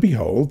looked, and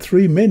behold,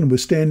 3 men were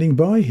standing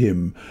by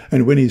him.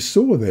 And when he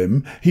saw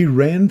them, he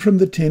ran from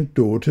the tent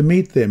door to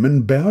meet them,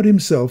 and bowed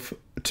himself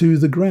to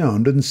the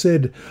ground and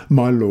said,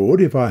 My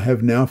lord, if I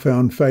have now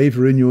found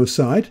favour in your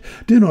sight,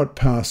 do not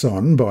pass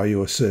on by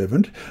your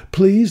servant.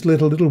 Please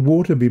let a little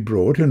water be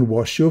brought, and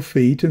wash your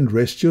feet, and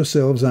rest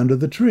yourselves under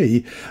the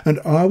tree, and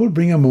I will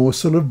bring a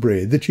morsel of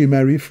bread, that you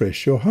may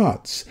refresh your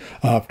hearts.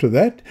 After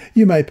that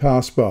you may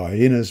pass by,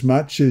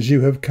 inasmuch as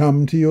you have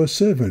come to your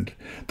servant.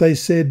 They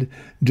said,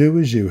 Do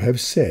as you have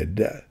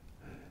said.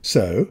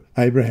 So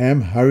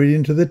Abraham hurried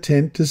into the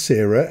tent to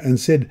Sarah and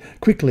said,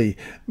 Quickly,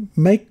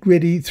 make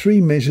ready 3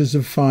 measures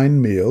of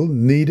fine meal,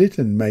 knead it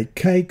and make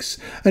cakes.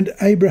 And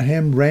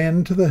Abraham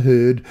ran to the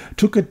herd,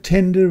 took a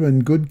tender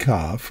and good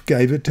calf,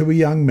 gave it to a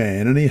young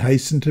man, and he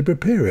hastened to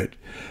prepare it.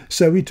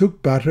 So he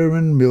took butter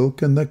and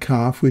milk and the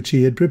calf which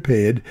he had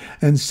prepared,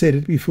 and set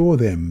it before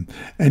them.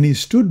 And he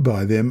stood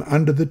by them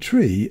under the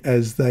tree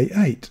as they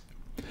ate.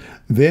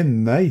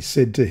 Then they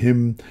said to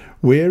him,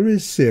 Where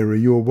is Sarah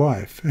your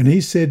wife? And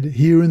he said,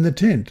 Here in the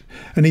tent.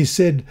 And he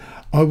said,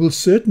 I will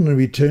certainly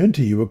return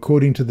to you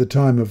according to the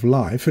time of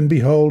life, and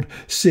behold,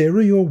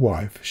 Sarah your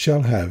wife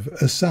shall have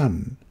a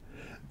son.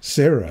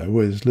 Sarah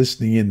was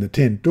listening in the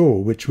tent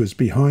door, which was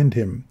behind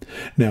him.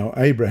 Now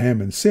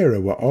Abraham and Sarah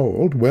were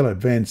old, well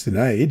advanced in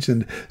age,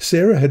 and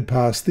Sarah had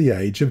passed the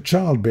age of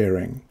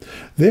childbearing.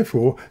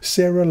 Therefore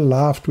Sarah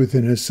laughed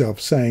within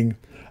herself, saying,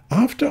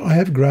 After I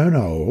have grown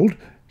old,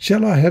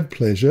 shall I have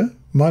pleasure,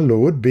 my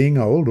Lord being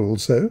old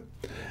also?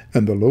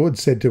 And the Lord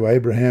said to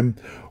Abraham,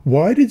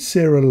 Why did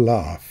Sarah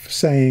laugh,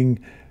 saying,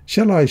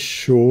 Shall I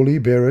surely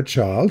bear a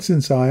child,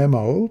 since I am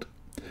old?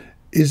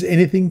 Is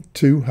anything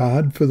too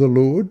hard for the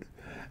Lord?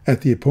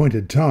 At the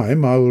appointed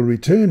time I will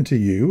return to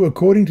you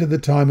according to the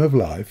time of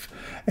life,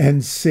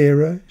 and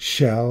Sarah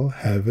shall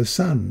have a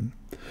son.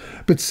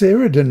 But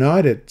Sarah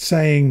denied it,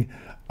 saying,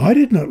 I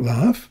did not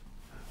laugh,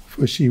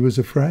 for she was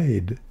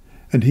afraid.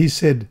 And he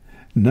said,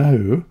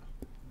 No,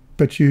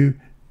 but you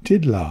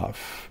did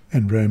laugh.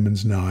 And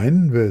Romans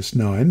 9, verse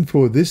 9,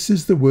 For this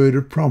is the word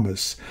of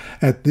promise.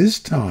 At this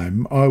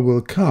time I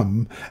will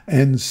come,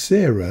 and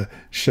Sarah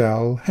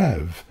shall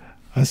have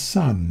a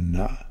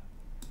son.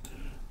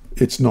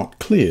 It's not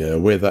clear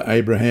whether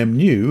Abraham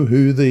knew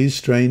who these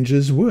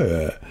strangers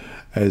were.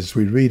 As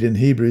we read in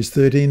Hebrews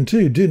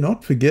 13:2, Do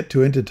not forget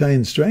to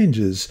entertain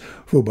strangers,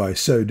 for by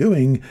so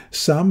doing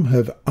some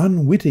have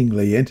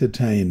unwittingly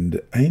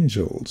entertained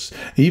angels,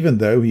 even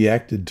though he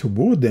acted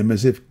toward them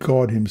as if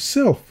God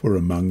himself were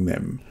among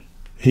them.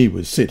 He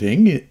was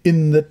sitting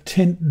in the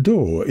tent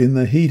door in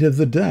the heat of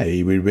the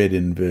day, we read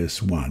in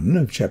verse 1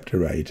 of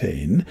chapter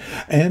 18,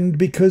 and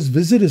because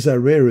visitors are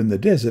rare in the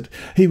desert,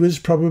 he was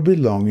probably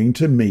longing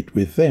to meet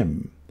with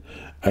them.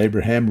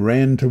 Abraham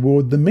ran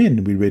toward the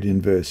men, we read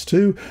in verse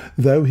 2,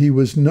 though he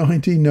was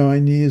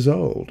 99 years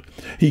old.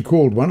 He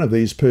called one of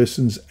these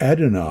persons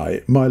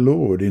Adonai, my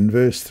Lord, in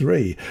verse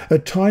 3, a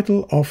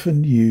title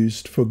often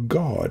used for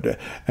God,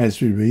 as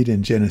we read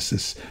in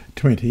Genesis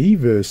 20,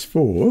 verse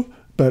 4,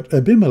 But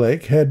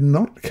Abimelech had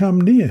not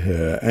come near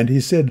her, and he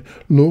said,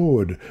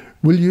 Lord,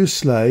 will you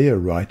slay a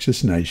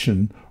righteous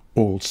nation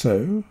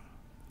also?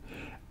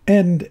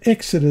 And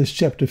Exodus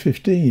chapter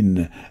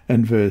 15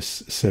 and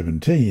verse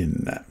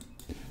 17.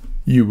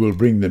 You will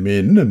bring them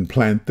in and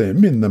plant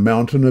them in the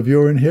mountain of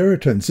your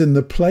inheritance, in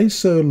the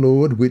place, O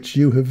Lord, which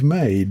you have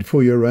made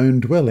for your own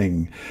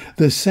dwelling,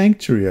 the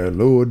sanctuary, O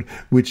Lord,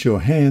 which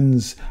your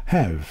hands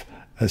have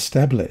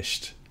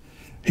established.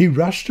 He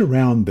rushed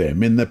around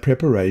them in the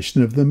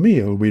preparation of the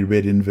meal, we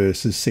read in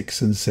verses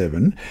 6 and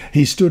 7.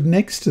 He stood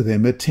next to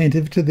them,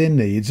 attentive to their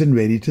needs and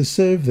ready to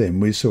serve them,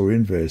 we saw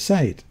in verse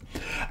 8.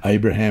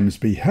 Abraham's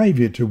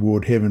behaviour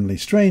toward heavenly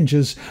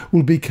strangers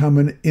will become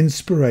an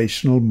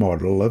inspirational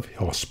model of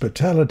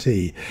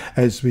hospitality,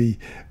 as we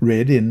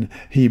read in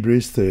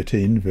Hebrews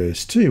 13,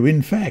 verse 2.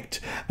 In fact,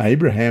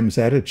 Abraham's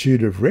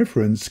attitude of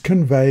reverence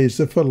conveys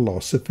a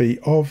philosophy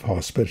of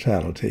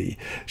hospitality.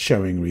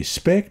 Showing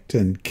respect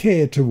and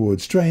care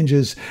toward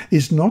strangers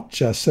is not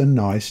just a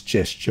nice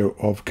gesture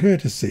of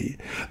courtesy.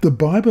 The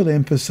Bible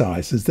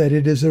emphasizes that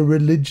it is a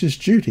religious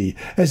duty,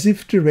 as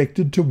if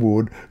directed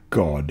toward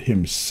God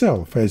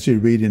himself, as you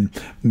read in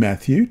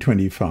Matthew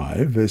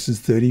 25, verses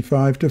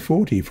 35 to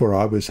 40. For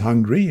I was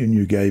hungry, and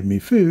you gave me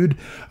food.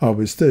 I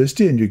was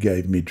thirsty, and you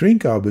gave me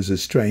drink. I was a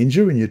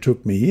stranger, and you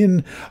took me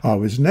in. I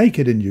was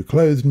naked, and you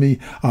clothed me.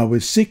 I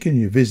was sick, and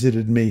you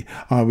visited me.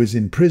 I was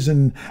in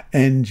prison,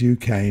 and you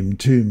came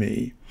to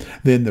me.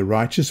 Then the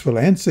righteous will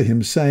answer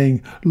him,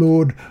 saying,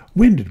 Lord,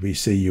 when did we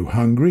see you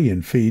hungry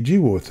and feed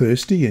you, or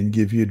thirsty and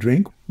give you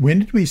drink? When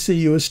did we see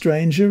you a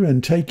stranger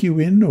and take you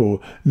in, or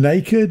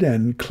naked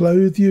and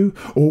clothe you?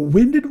 Or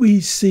when did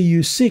we see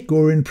you sick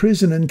or in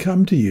prison and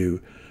come to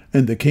you?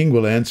 And the king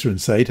will answer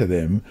and say to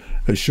them,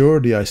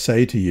 Assuredly I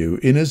say to you,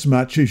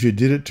 inasmuch as you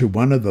did it to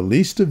one of the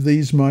least of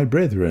these my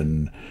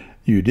brethren,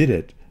 you did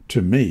it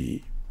to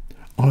me.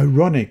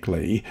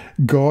 Ironically,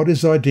 God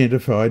is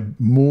identified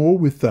more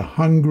with the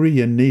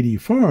hungry and needy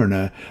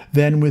foreigner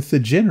than with the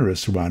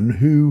generous one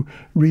who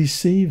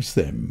receives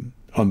them.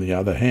 On the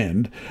other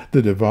hand,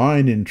 the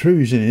divine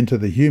intrusion into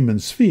the human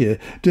sphere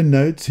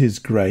denotes his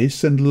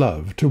grace and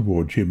love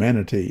toward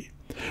humanity.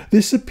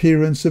 This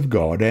appearance of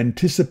God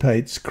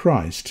anticipates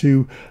Christ,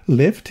 who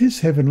left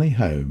his heavenly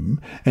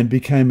home and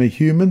became a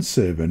human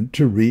servant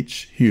to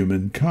reach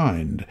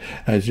humankind,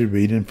 as you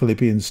read in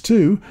Philippians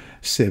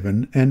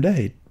 2:7 and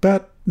 8,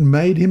 but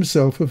made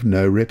himself of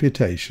no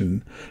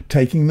reputation,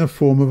 taking the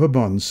form of a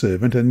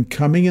bondservant and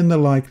coming in the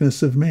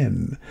likeness of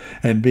men.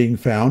 And being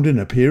found in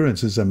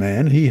appearance as a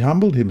man, he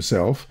humbled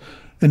himself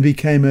and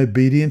became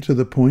obedient to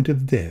the point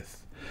of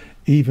death,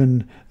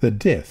 even the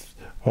death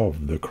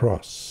of the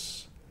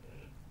cross.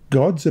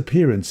 God's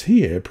appearance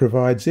here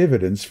provides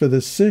evidence for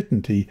the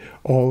certainty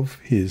of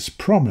his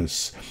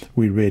promise.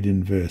 We read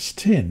in verse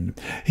 10,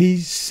 he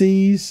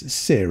sees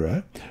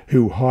Sarah,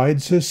 who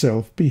hides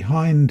herself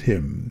behind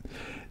him.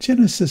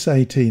 Genesis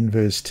 18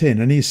 verse 10,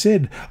 and he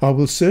said, I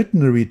will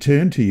certainly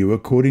return to you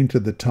according to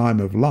the time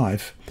of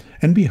life,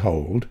 and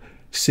behold,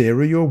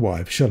 Sarah your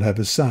wife shall have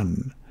a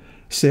son.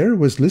 Sarah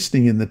was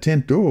listening in the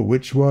tent door,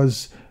 which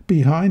was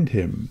behind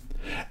him,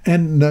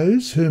 and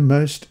knows her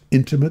most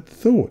intimate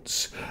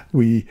thoughts.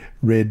 We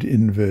read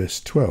in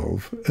verse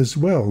 12 as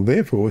well.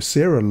 Therefore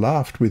Sarah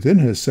laughed within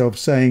herself,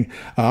 saying,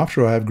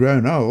 after I have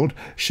grown old,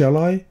 shall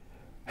I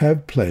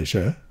have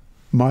pleasure,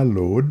 my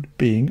Lord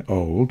being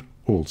old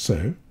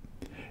also?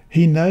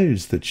 He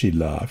knows that she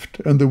laughed,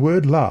 and the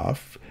word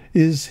laugh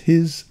is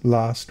his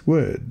last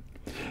word.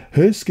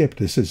 Her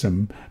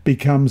skepticism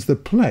becomes the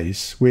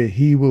place where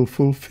he will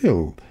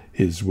fulfill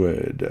his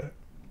word.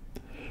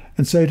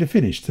 And so to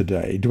finish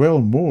today,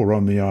 dwell more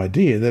on the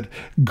idea that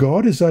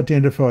God is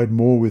identified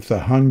more with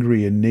the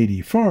hungry and needy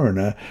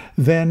foreigner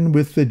than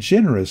with the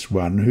generous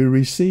one who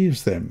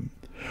receives them.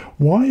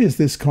 Why is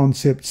this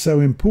concept so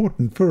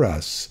important for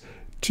us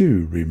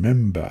to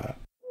remember?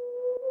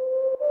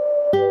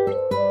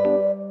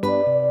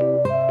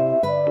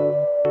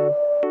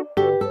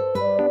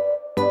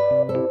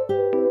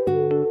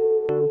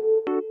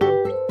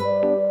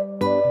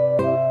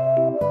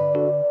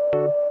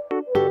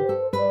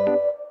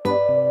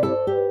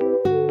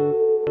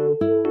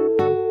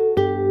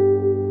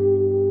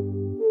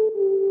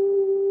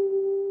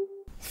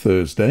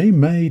 Thursday,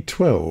 May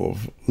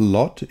 12.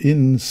 Lot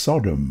in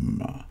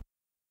Sodom.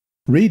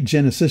 Read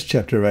Genesis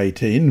chapter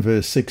 18,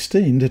 verse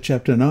 16 to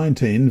chapter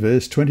 19,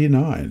 verse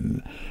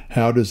 29.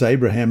 How does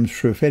Abraham's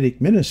prophetic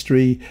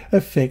ministry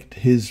affect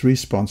his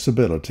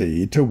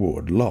responsibility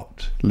toward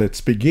Lot? Let's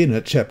begin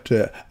at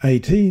chapter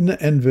 18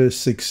 and verse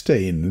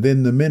 16.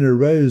 Then the men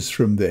arose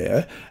from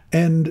there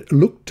and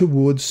looked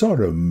toward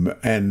Sodom,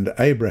 and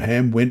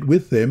Abraham went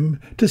with them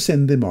to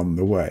send them on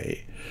the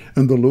way.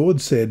 And the Lord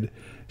said,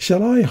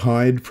 Shall I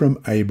hide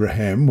from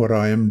Abraham what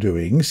I am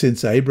doing,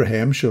 since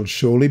Abraham shall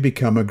surely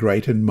become a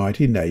great and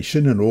mighty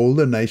nation, and all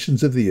the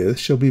nations of the earth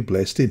shall be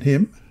blessed in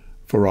him?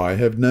 For I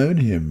have known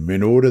him,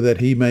 in order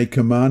that he may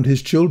command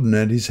his children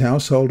and his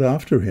household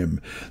after him,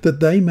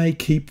 that they may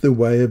keep the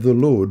way of the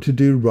Lord to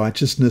do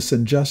righteousness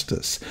and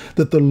justice,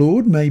 that the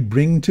Lord may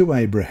bring to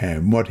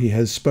Abraham what he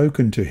has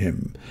spoken to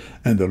him.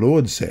 And the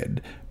Lord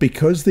said,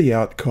 Because the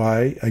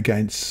outcry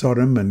against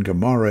Sodom and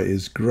Gomorrah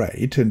is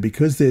great, and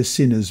because their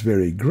sin is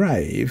very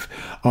grave,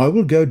 I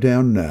will go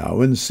down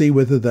now and see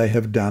whether they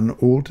have done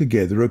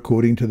altogether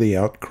according to the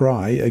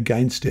outcry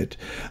against it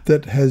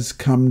that has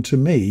come to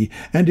me,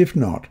 and if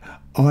not,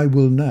 I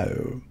will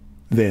know.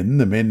 Then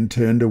the men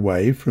turned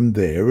away from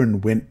there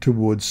and went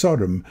toward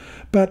Sodom,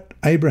 but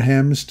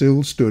Abraham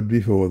still stood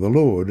before the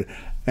Lord.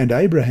 And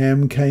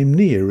Abraham came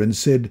near and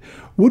said,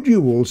 Would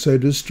you also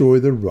destroy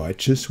the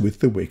righteous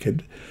with the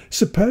wicked?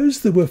 Suppose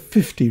there were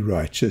 50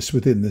 righteous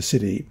within the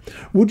city.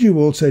 Would you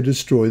also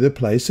destroy the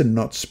place and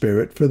not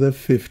spare it for the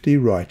 50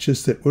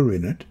 righteous that were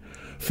in it?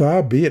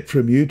 Far be it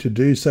from you to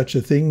do such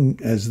a thing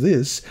as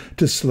this,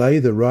 to slay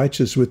the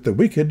righteous with the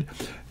wicked,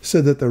 so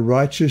that the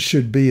righteous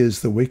should be as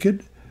the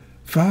wicked.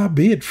 Far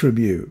be it from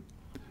you.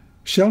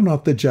 Shall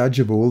not the judge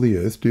of all the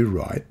earth do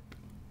right?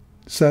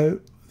 So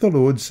the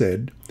Lord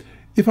said,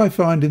 If I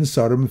find in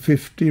Sodom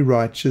 50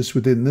 righteous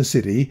within the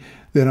city,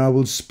 then I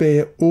will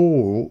spare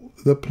all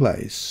the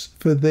place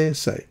for their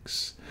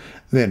sakes.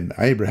 Then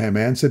Abraham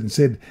answered and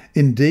said,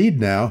 Indeed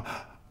now,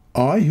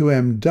 I who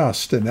am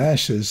dust and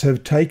ashes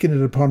have taken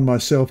it upon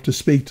myself to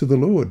speak to the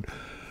Lord.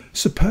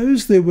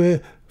 Suppose there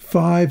were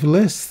 5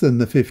 less than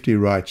the 50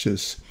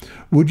 righteous.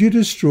 Would you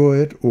destroy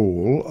it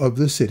all of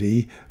the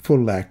city for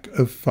lack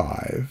of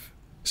 5?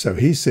 So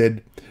he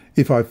said,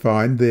 If I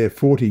find there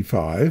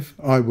 45,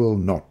 I will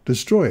not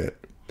destroy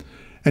it.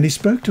 And he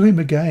spoke to him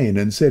again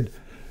and said,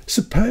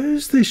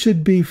 Suppose there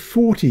should be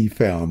 40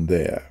 found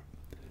there.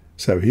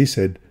 So he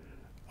said,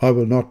 I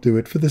will not do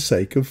it for the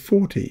sake of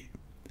 40.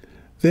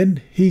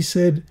 Then he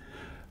said,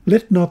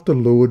 Let not the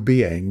Lord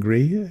be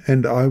angry,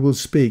 and I will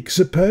speak.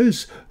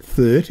 Suppose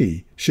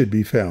 30 should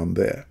be found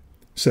there.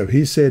 So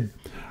he said,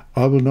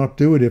 I will not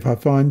do it if I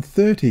find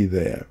 30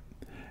 there.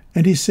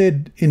 And he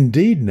said,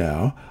 Indeed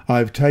now, I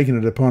have taken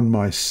it upon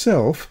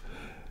myself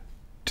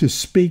to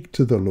speak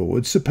to the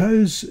Lord.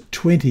 Suppose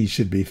 20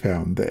 should be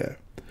found there.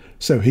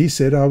 So he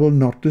said, I will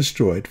not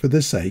destroy it for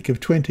the sake of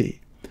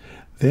 20.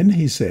 Then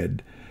he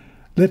said,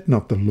 Let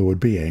not the Lord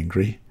be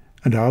angry,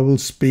 and I will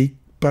speak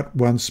but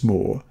once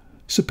more.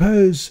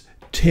 Suppose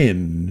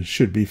 10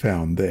 should be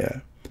found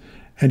there.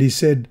 And he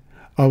said,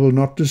 I will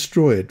not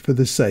destroy it for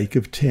the sake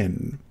of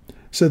 10.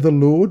 So the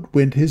Lord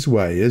went his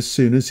way as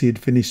soon as he had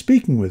finished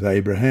speaking with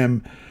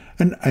Abraham,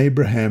 and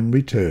Abraham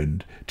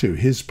returned to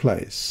his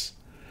place.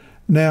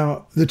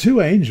 Now the 2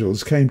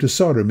 angels came to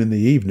Sodom in the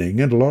evening,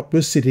 and Lot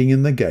was sitting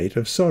in the gate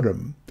of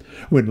Sodom.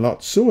 When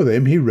Lot saw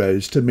them, he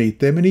rose to meet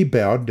them, and he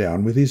bowed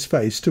down with his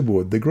face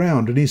toward the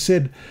ground, and he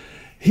said,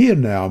 Here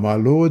now, my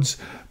lords,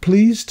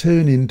 please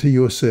turn into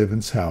your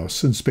servant's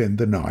house, and spend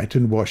the night,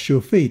 and wash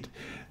your feet.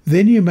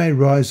 Then you may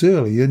rise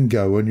early and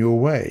go on your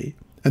way.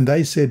 And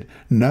they said,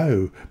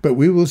 No, but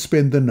we will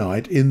spend the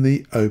night in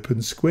the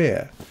open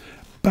square.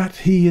 But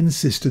he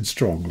insisted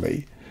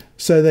strongly.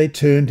 So they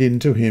turned in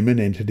to him and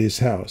entered his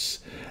house.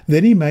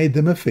 Then he made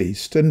them a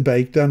feast, and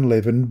baked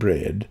unleavened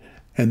bread,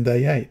 and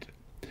they ate.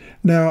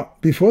 Now,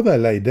 before they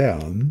lay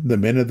down, the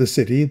men of the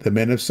city, the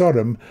men of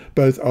Sodom,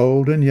 both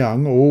old and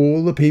young,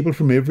 all the people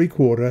from every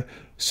quarter,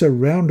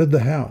 surrounded the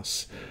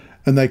house.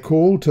 And they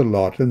called to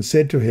Lot and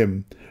said to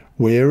him,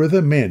 Where are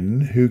the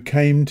men who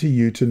came to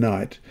you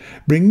tonight?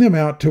 Bring them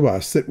out to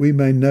us, that we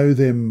may know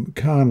them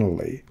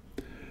carnally.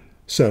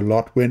 So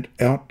Lot went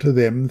out to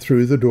them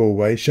through the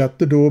doorway, shut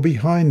the door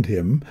behind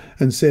him,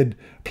 and said,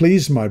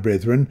 Please, my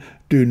brethren,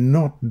 do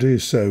not do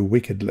so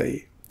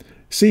wickedly.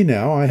 See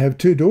now, I have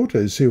 2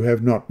 daughters who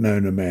have not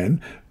known a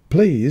man.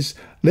 Please,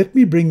 let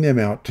me bring them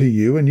out to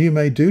you, and you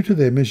may do to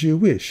them as you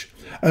wish.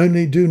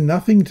 Only do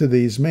nothing to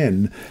these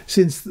men,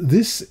 since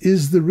this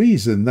is the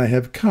reason they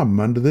have come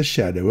under the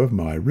shadow of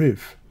my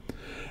roof.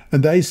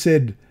 And they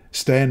said,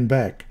 Stand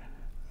back.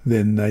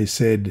 Then they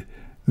said,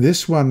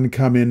 This one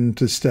come in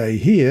to stay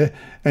here,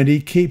 and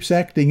he keeps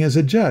acting as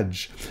a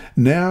judge.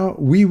 Now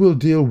we will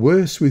deal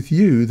worse with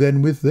you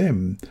than with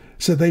them.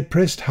 So they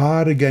pressed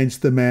hard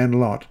against the man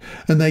Lot,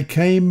 and they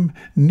came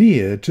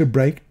near to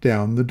break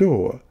down the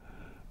door.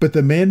 But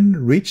the men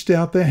reached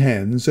out their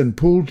hands and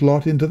pulled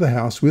Lot into the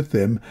house with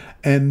them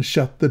and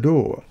shut the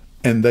door.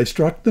 And they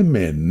struck the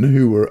men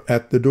who were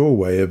at the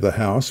doorway of the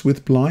house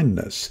with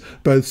blindness,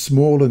 both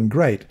small and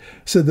great,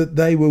 so that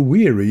they were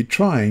weary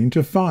trying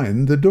to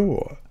find the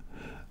door.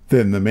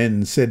 Then the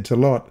men said to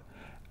Lot,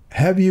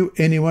 Have you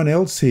anyone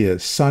else here,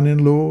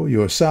 son-in-law,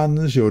 your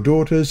sons, your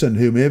daughters, and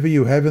whomever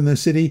you have in the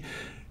city?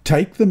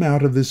 Take them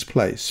out of this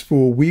place,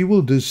 for we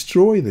will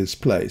destroy this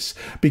place,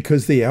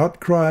 because the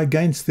outcry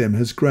against them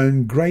has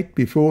grown great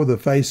before the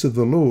face of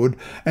the Lord,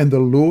 and the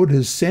Lord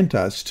has sent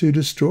us to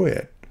destroy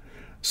it.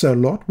 So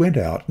Lot went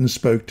out and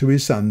spoke to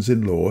his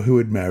sons-in-law who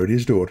had married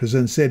his daughters,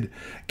 and said,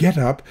 Get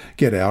up,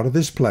 get out of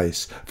this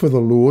place, for the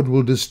Lord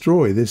will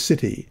destroy this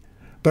city.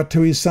 But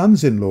to his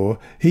sons-in-law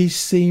he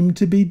seemed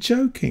to be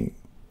joking.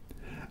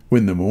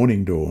 When the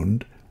morning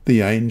dawned,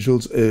 the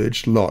angels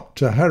urged Lot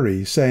to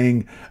hurry,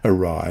 saying,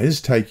 Arise,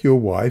 take your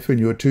wife and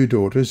your 2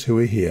 daughters who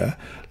are here,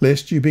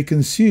 lest you be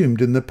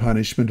consumed in the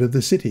punishment of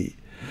the city.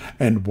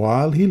 And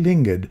while he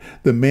lingered,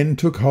 the men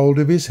took hold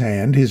of his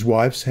hand, his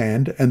wife's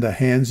hand, and the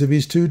hands of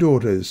his 2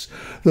 daughters,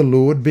 the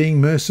Lord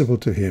being merciful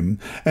to him,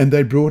 and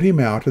they brought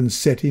him out and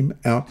set him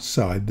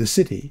outside the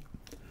city.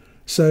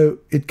 So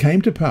it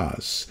came to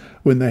pass,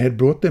 when they had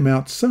brought them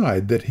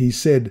outside, that he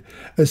said,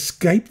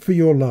 Escape for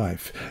your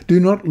life. Do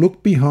not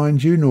look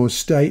behind you, nor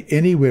stay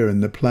anywhere in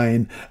the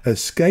plain.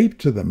 Escape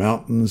to the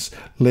mountains,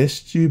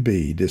 lest you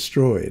be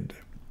destroyed.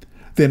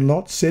 Then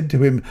Lot said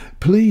to him,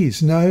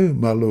 Please, no,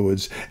 my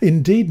lords.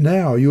 Indeed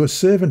now your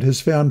servant has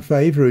found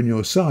favour in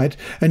your sight,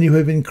 and you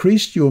have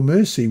increased your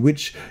mercy,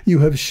 which you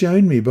have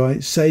shown me by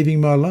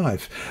saving my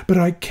life. But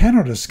I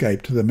cannot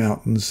escape to the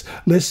mountains,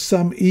 lest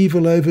some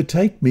evil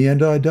overtake me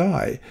and I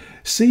die.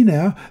 See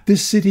now,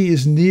 this city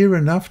is near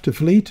enough to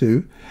flee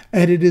to,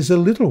 and it is a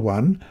little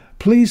one.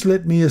 Please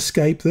let me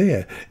escape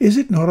there. Is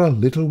it not a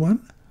little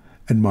one?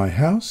 And my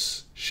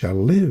house shall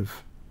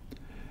live.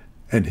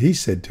 And he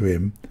said to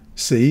him,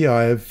 See,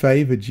 I have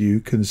favoured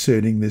you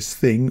concerning this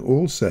thing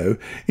also,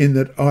 in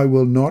that I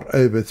will not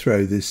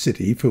overthrow this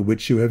city for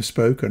which you have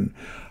spoken.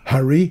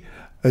 Hurry,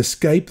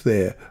 escape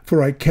there,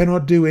 for I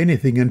cannot do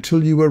anything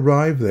until you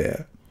arrive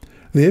there.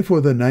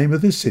 Therefore the name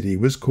of the city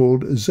was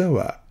called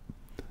Zoar.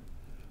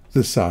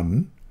 The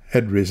sun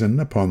had risen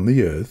upon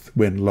the earth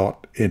when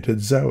Lot entered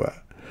Zoar.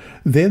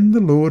 Then the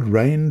Lord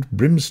rained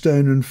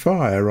brimstone and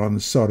fire on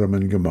Sodom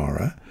and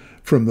Gomorrah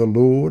from the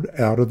Lord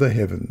out of the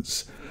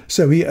heavens.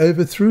 So he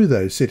overthrew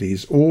those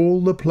cities, all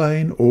the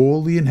plain,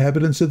 all the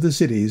inhabitants of the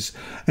cities,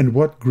 and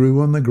what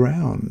grew on the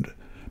ground.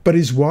 But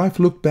his wife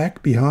looked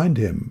back behind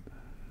him,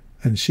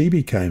 and she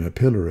became a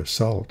pillar of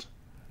salt.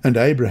 And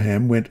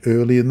Abraham went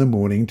early in the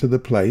morning to the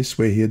place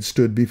where he had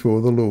stood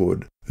before the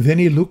Lord. Then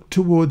he looked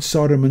toward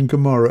Sodom and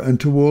Gomorrah, and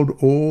toward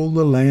all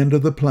the land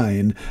of the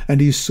plain,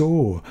 and he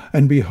saw,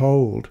 and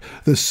behold,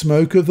 the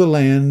smoke of the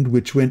land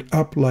which went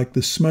up like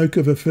the smoke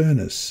of a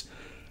furnace.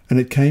 And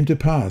it came to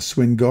pass,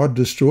 when God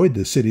destroyed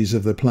the cities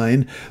of the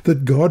plain,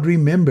 that God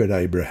remembered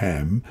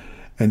Abraham,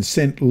 and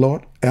sent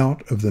Lot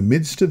out of the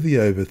midst of the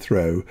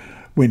overthrow,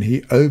 when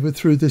he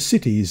overthrew the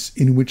cities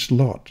in which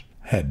Lot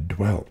had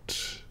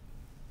dwelt.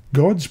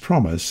 God's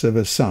promise of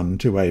a son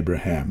to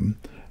Abraham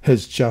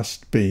has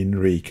just been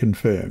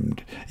reconfirmed.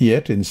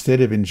 Yet,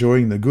 instead of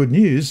enjoying the good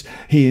news,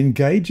 he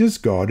engages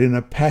God in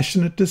a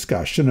passionate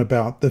discussion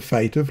about the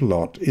fate of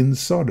Lot in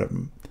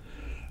Sodom.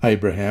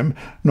 Abraham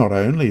not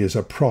only is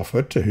a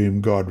prophet to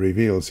whom God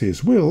reveals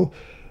his will,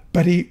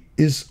 but he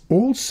is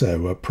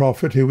also a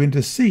prophet who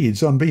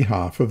intercedes on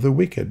behalf of the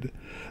wicked.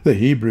 The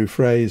Hebrew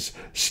phrase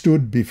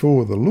 "stood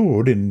before the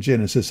Lord" in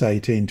Genesis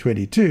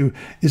 18:22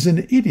 is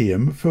an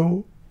idiom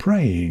for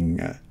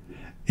praying.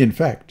 In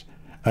fact,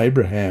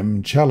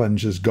 Abraham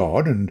challenges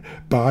God and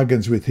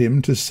bargains with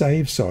him to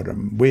save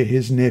Sodom, where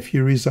his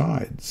nephew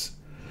resides.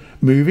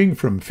 Moving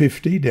from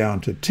 50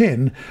 down to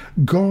 10,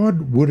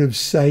 God would have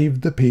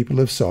saved the people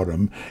of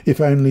Sodom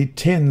if only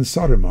 10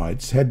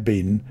 Sodomites had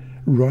been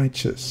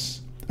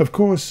righteous. Of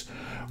course,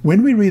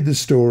 when we read the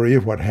story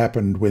of what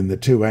happened when the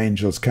two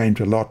angels came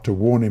to Lot to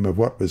warn him of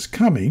what was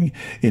coming,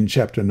 in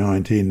chapter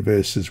 19,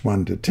 verses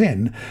 1 to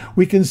 10,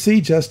 we can see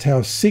just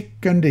how sick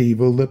and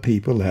evil the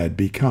people had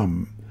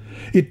become.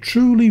 It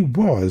truly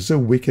was a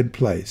wicked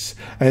place,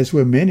 as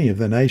were many of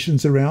the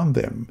nations around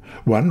them.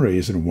 One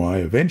reason why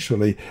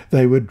eventually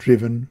they were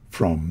driven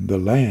from the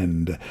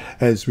land.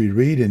 As we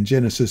read in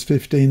Genesis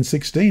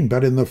 15:16,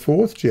 "But in the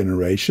fourth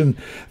generation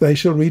they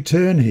shall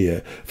return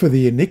here, for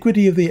the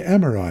iniquity of the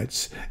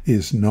Amorites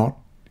is not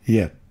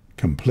yet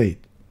complete."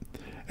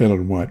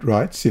 Ellen White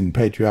writes in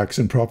Patriarchs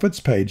and Prophets,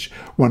 page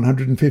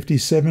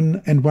 157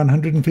 and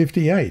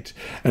 158,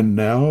 "And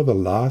now the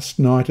last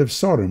night of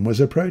Sodom was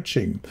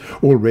approaching.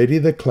 Already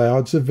the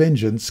clouds of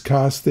vengeance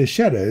cast their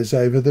shadows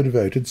over the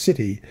devoted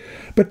city,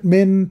 but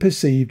men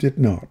perceived it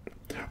not.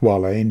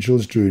 While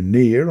angels drew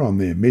near on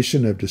their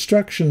mission of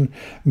destruction,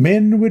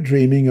 men were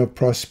dreaming of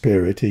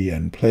prosperity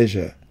and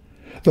pleasure.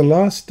 The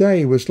last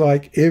day was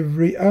like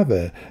every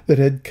other that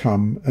had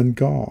come and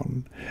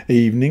gone.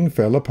 Evening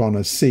fell upon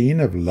a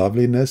scene of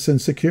loveliness and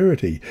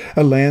security.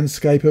 A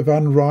landscape of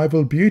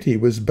unrivalled beauty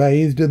was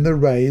bathed in the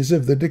rays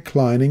of the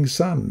declining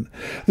sun.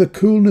 The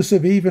coolness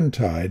of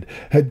eventide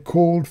had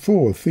called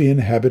forth the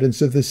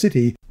inhabitants of the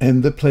city,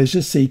 and the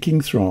pleasure-seeking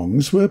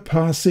throngs were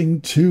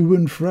passing to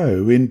and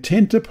fro,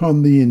 intent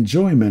upon the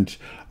enjoyment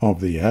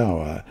of the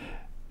hour."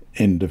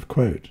 End of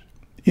quote.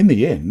 In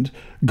the end,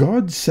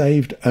 God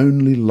saved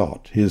only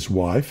Lot, his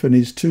wife, and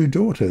his 2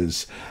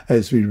 daughters,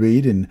 as we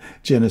read in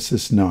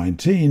Genesis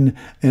 19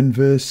 and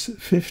verse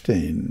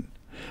 15,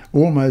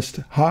 almost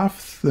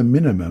half the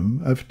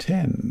minimum of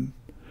 10.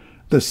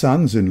 The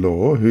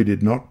sons-in-law, who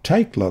did not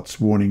take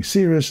Lot's warning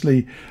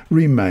seriously,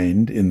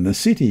 remained in the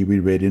city, we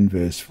read in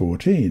verse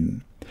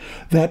 14.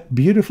 That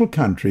beautiful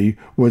country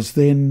was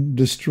then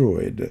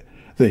destroyed.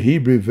 The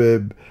Hebrew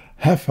verb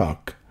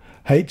hafak,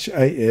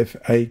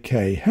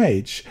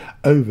 Hafakh,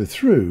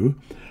 overthrew,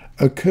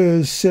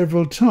 occurs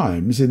several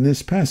times in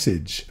this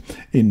passage.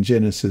 In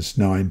Genesis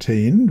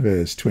 19,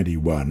 verse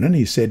 21, "And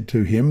he said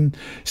to him,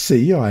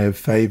 See, I have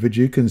favoured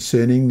you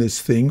concerning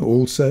this thing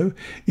also,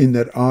 in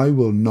that I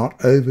will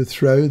not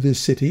overthrow this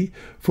city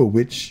for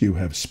which you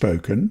have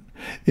spoken."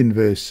 In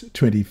verse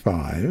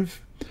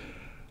 25,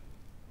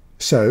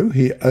 "So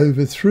he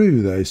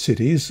overthrew those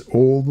cities,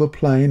 all the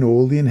plain,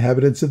 all the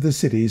inhabitants of the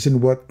cities, and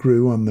what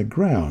grew on the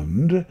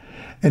ground."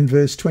 And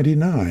verse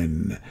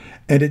 29,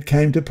 "And it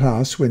came to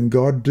pass, when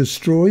God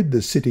destroyed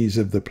the cities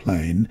of the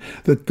plain,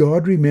 that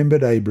God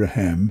remembered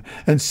Abraham,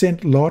 and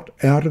sent Lot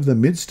out of the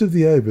midst of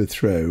the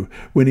overthrow,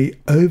 when he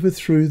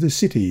overthrew the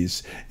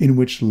cities in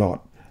which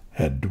Lot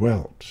had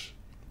dwelt,"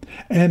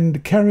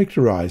 and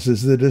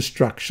characterizes the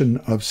destruction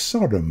of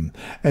Sodom,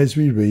 as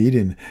we read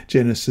in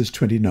Genesis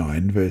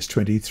 29, verse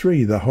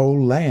 23, "The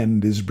whole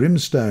land is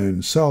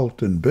brimstone,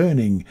 salt, and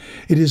burning.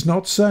 It is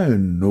not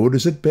sown, nor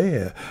does it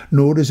bear,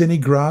 nor does any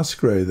grass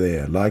grow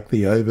there, like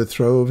the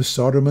overthrow of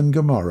Sodom and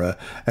Gomorrah,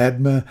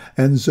 Admah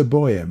and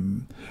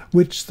Zeboim,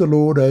 which the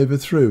Lord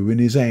overthrew in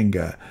his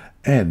anger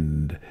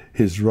and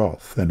his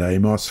wrath." And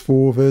Amos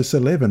 4, verse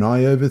 11,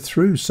 "I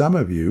overthrew some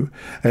of you,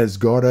 as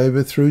God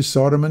overthrew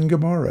Sodom and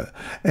Gomorrah,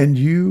 and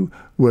you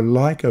were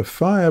like a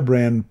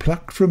firebrand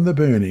plucked from the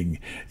burning,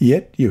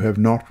 yet you have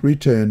not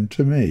returned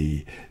to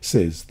me,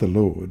 says the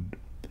Lord."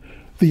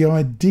 The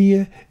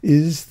idea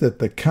is that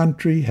the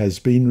country has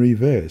been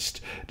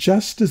reversed,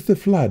 just as the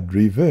flood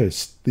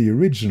reversed the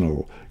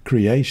original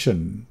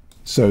creation.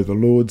 "So the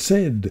Lord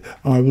said,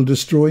 I will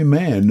destroy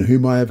man,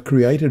 whom I have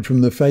created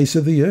from the face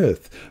of the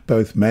earth,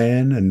 both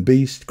man and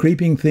beast,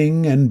 creeping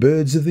thing and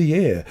birds of the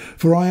air,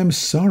 for I am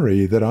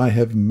sorry that I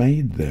have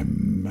made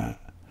them."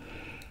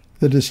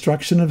 The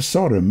destruction of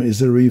Sodom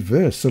is a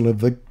reversal of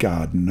the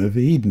Garden of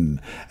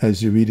Eden,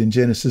 as you read in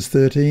Genesis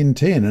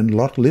 13:10, "And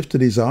Lot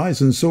lifted his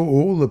eyes and saw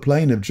all the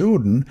plain of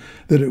Jordan,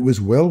 that it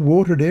was well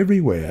watered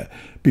everywhere,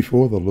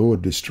 before the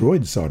Lord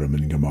destroyed Sodom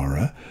and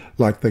Gomorrah,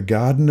 like the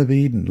Garden of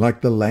Eden,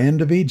 like the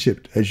land of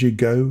Egypt, as you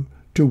go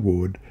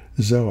toward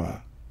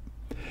Zoar."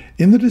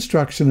 In the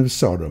destruction of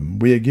Sodom,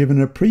 we are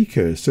given a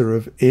precursor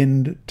of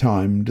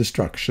end-time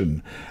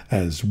destruction,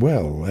 as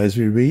well, as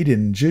we read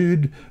in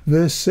Jude,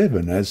 verse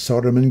 7, "As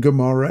Sodom and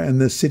Gomorrah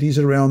and the cities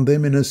around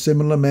them in a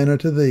similar manner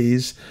to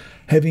these,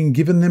 having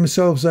given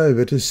themselves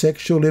over to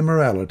sexual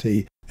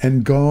immorality,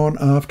 and gone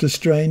after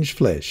strange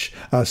flesh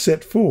are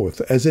set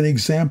forth as an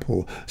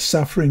example,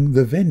 suffering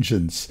the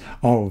vengeance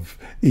of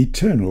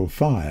eternal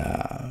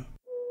fire.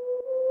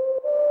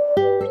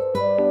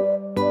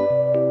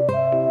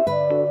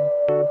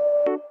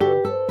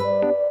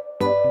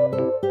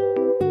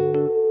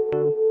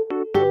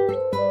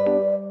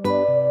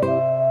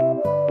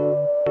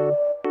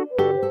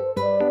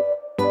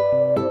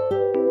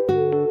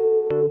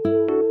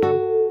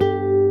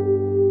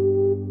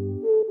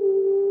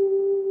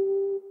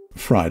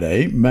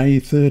 Friday, May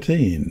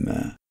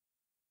 13.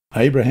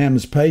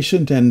 Abraham's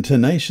patient and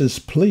tenacious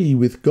plea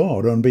with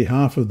God on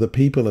behalf of the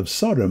people of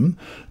Sodom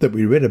that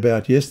we read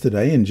about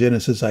yesterday in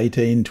Genesis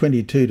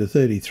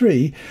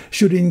 18:22-33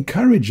 should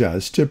encourage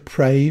us to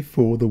pray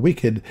for the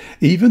wicked,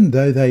 even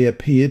though they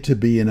appear to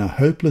be in a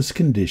hopeless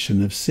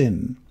condition of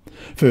sin.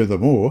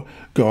 Furthermore,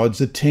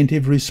 God's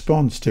attentive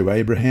response to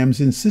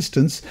Abraham's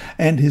insistence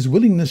and his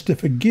willingness to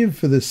forgive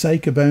for the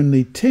sake of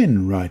only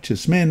 10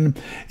 righteous men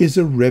is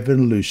a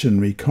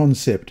revolutionary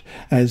concept,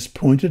 as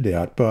pointed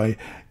out by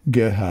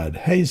Gerhard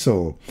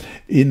Hazel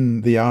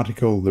in the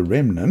article The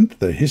Remnant,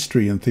 The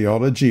History and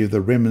Theology of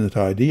the Remnant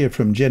Idea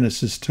from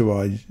Genesis to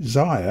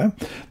Isaiah,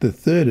 the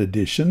 3rd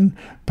edition,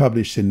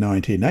 published in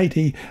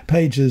 1980,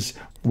 pages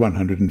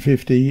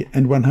 150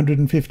 and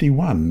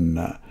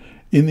 151.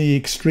 In the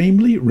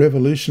extremely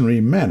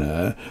revolutionary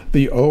manner,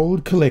 the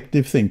old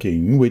collective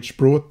thinking which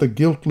brought the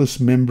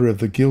guiltless member of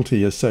the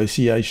guilty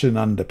association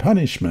under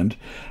punishment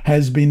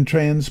has been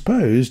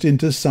transposed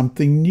into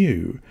something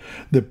new.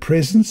 The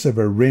presence of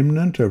a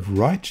remnant of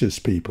righteous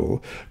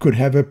people could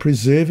have a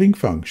preserving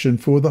function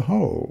for the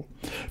whole.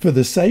 For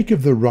the sake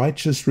of the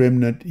righteous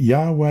remnant,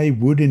 Yahweh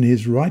would in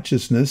his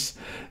righteousness,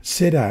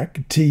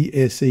 Tzedakah,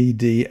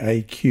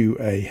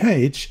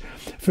 Tsedaqah,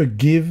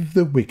 forgive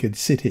the wicked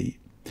city.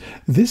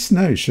 This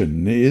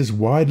notion is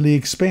widely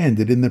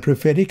expanded in the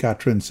prophetic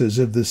utterances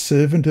of the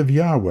servant of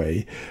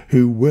Yahweh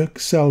who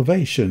works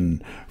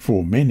salvation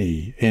for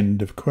many.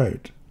 End of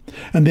quote.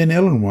 And then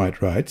Ellen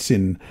White writes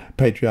in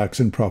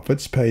Patriarchs and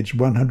Prophets, page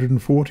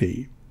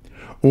 140,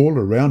 all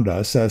around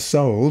us are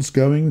souls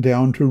going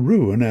down to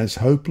ruin as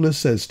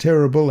hopeless, as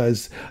terrible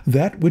as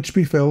that which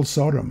befell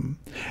Sodom.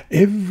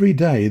 Every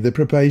day the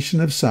probation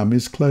of some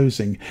is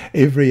closing.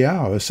 Every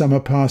hour some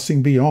are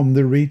passing beyond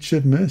the reach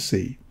of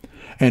mercy.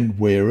 And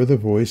where are the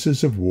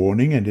voices of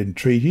warning and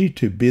entreaty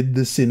to bid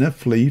the sinner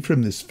flee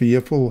from this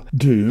fearful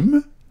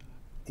doom?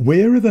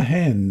 Where are the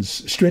hands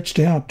stretched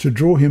out to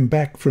draw him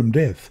back from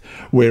death?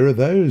 Where are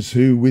those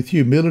who, with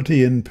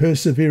humility and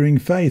persevering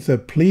faith, are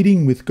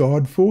pleading with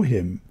God for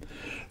him?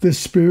 The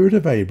spirit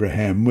of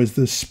Abraham was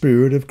the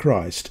spirit of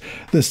Christ.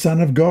 The Son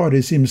of God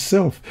is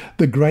himself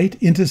the great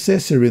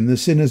intercessor in the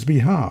sinner's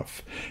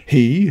behalf.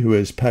 He who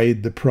has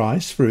paid the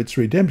price for its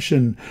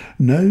redemption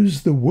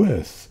knows the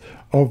worth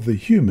of the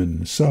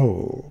human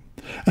soul.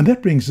 And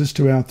that brings us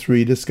to our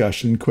 3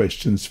 discussion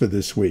questions for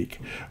this week.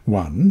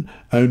 1.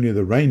 Only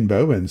the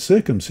rainbow and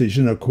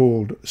circumcision are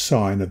called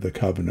sign of the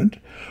covenant.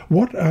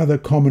 What are the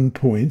common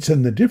points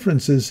and the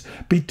differences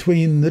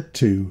between the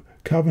 2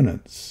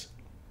 covenants?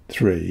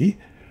 3.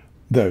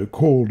 Though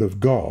called of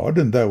God,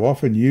 and though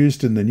often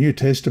used in the New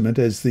Testament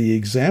as the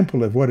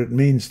example of what it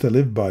means to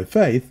live by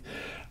faith,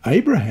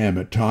 Abraham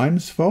at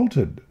times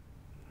faltered.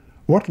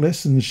 What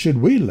lessons should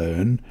we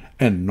learn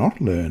and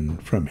not learn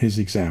from his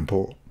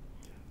example?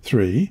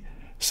 3.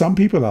 Some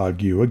people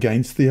argue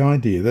against the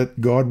idea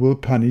that God will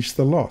punish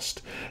the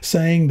lost,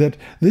 saying that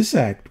this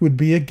act would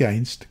be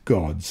against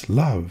God's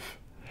love.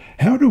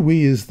 How do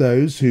we, as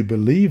those who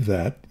believe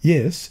that,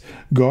 yes,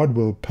 God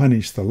will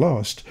punish the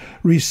lost,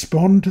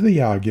 respond to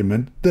the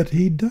argument that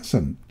he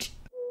doesn't?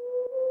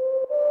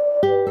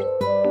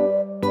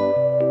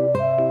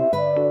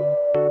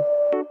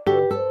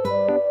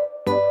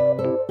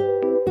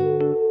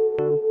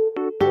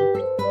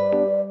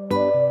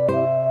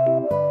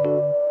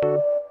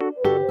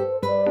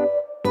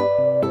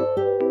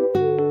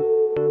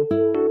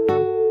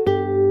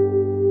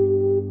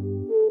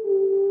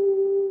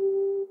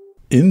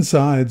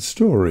 Inside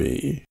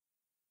Story.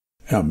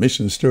 Our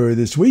mission story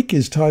this week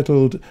is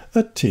titled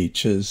A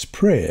Teacher's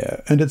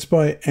Prayer, and it's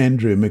by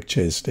Andrew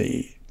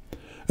McChesney.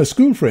 A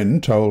school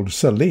friend told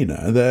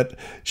Selina that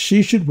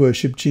she should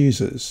worship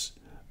Jesus.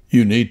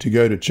 You need to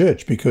go to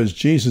church because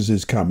Jesus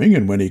is coming,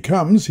 and when he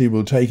comes, he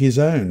will take his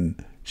own,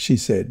 she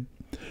said.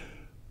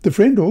 The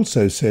friend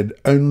also said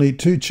only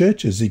 2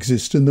 churches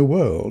exist in the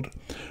world,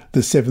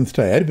 the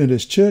Seventh-day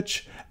Adventist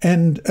Church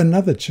and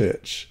another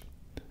church.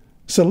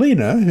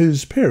 Selina,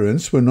 whose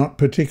parents were not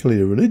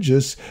particularly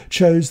religious,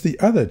 chose the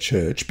other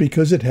church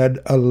because it had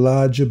a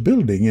larger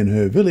building in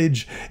her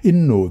village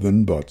in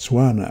northern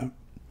Botswana.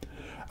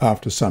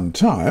 After some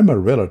time, a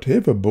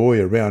relative, a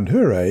boy around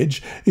her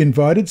age,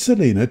 invited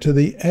Selina to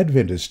the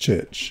Adventist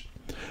church.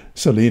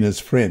 Selina's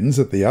friends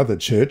at the other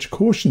church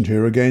cautioned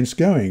her against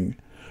going.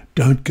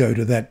 "Don't go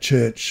to that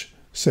church,"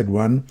 said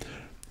one.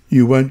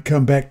 "You won't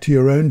come back to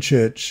your own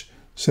church,"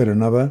 said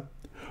another.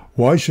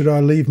 "Why should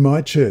I leave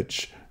my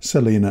church?"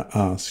 Selina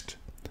asked.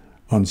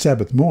 On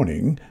Sabbath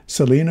morning,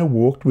 Selina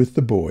walked with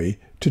the boy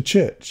to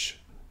church.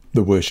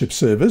 The worship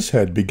service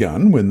had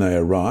begun when they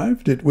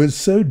arrived. It was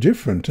so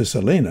different to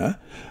Selina.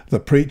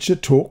 The preacher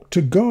talked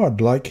to God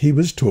like he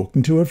was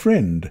talking to a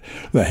friend.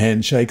 The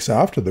handshakes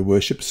after the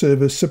worship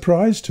service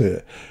surprised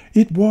her.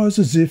 It was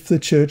as if the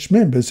church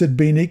members had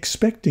been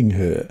expecting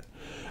her.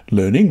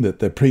 Learning that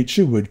the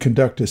preacher would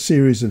conduct a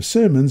series of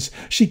sermons,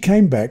 she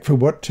came back for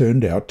what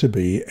turned out to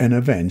be an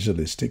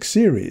evangelistic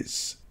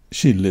series.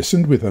 She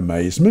listened with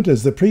amazement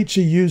as the preacher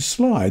used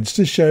slides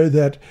to show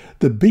that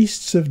the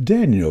beasts of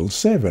Daniel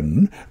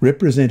 7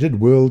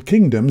 represented world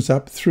kingdoms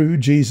up through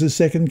Jesus'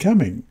 second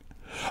coming.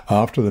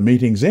 After the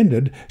meetings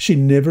ended, she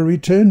never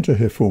returned to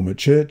her former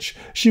church.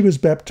 She was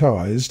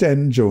baptized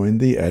and joined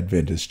the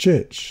Adventist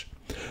Church.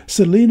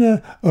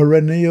 Selina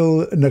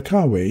Oranil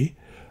Nakawe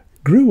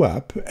grew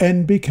up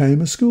and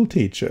became a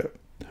schoolteacher.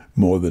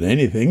 More than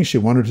anything, she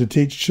wanted to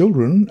teach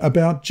children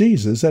about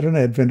Jesus at an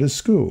Adventist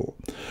school.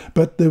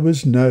 But there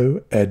was no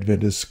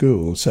Adventist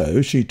school,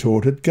 so she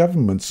taught at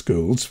government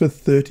schools for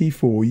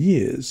 34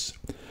 years.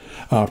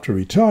 After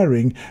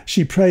retiring,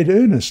 she prayed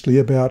earnestly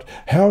about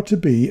how to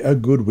be a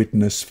good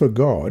witness for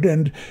God,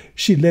 and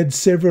she led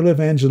several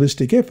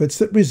evangelistic efforts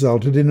that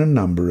resulted in a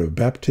number of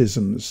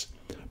baptisms.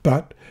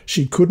 But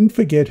she couldn't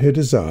forget her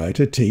desire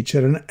to teach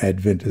at an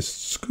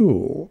Adventist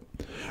school.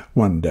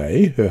 One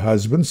day, her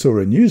husband saw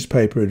a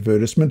newspaper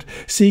advertisement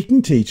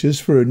seeking teachers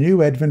for a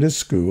new Adventist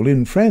school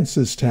in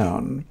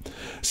Francistown.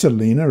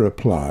 Selina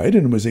applied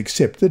and was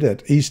accepted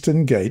at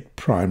Eastern Gate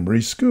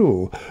Primary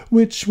School,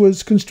 which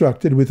was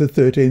constructed with a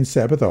 13th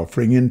Sabbath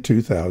offering in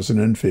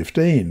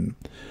 2015.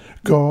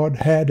 God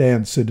had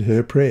answered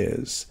her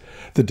prayers.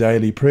 The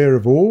daily prayer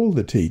of all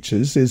the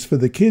teachers is for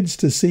the kids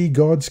to see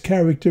God's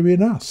character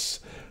in us,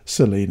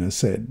 Selina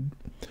said.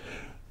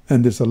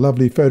 And there's a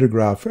lovely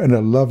photograph and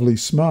a lovely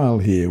smile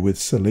here with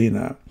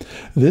Selina.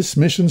 This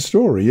mission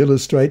story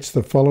illustrates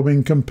the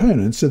following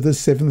components of the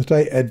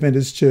Seventh-day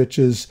Adventist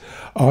Church's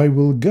I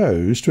Will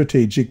Go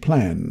strategic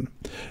plan.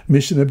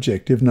 Mission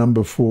objective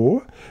number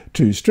 4,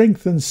 to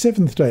strengthen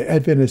Seventh-day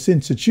Adventist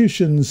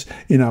institutions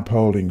in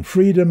upholding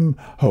freedom,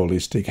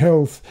 holistic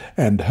health,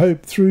 and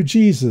hope through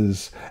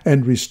Jesus,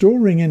 and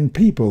restoring in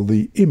people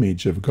the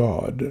image of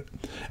God.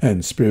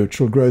 And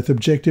spiritual growth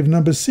objective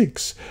number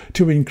 6,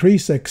 to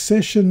increase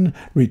accession,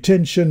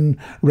 retention,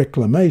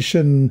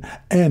 reclamation,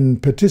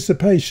 and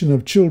participation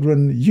of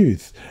children,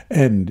 youth,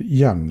 and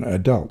young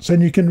adults.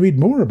 And you can read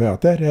more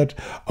about that at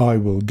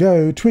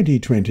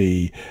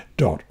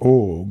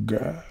iwillgo2020.org.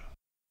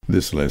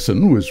 This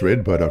lesson was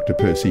read by Dr.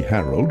 Percy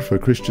Harrold for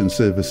Christian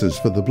Services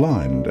for the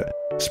Blind.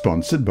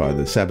 Sponsored by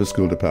the Sabbath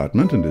School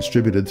Department and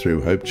distributed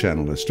through Hope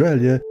Channel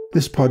Australia,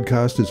 this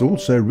podcast is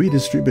also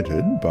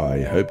redistributed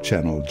by Hope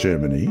Channel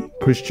Germany,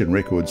 Christian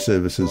Record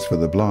Services for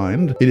the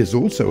Blind. It is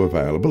also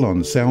available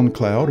on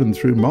SoundCloud and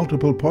through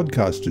multiple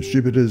podcast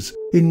distributors,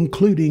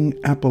 including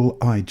Apple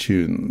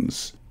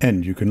iTunes.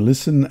 And you can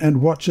listen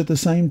and watch at the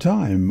same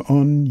time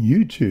on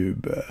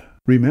YouTube.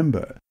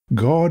 Remember,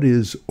 God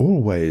is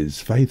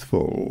always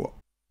faithful.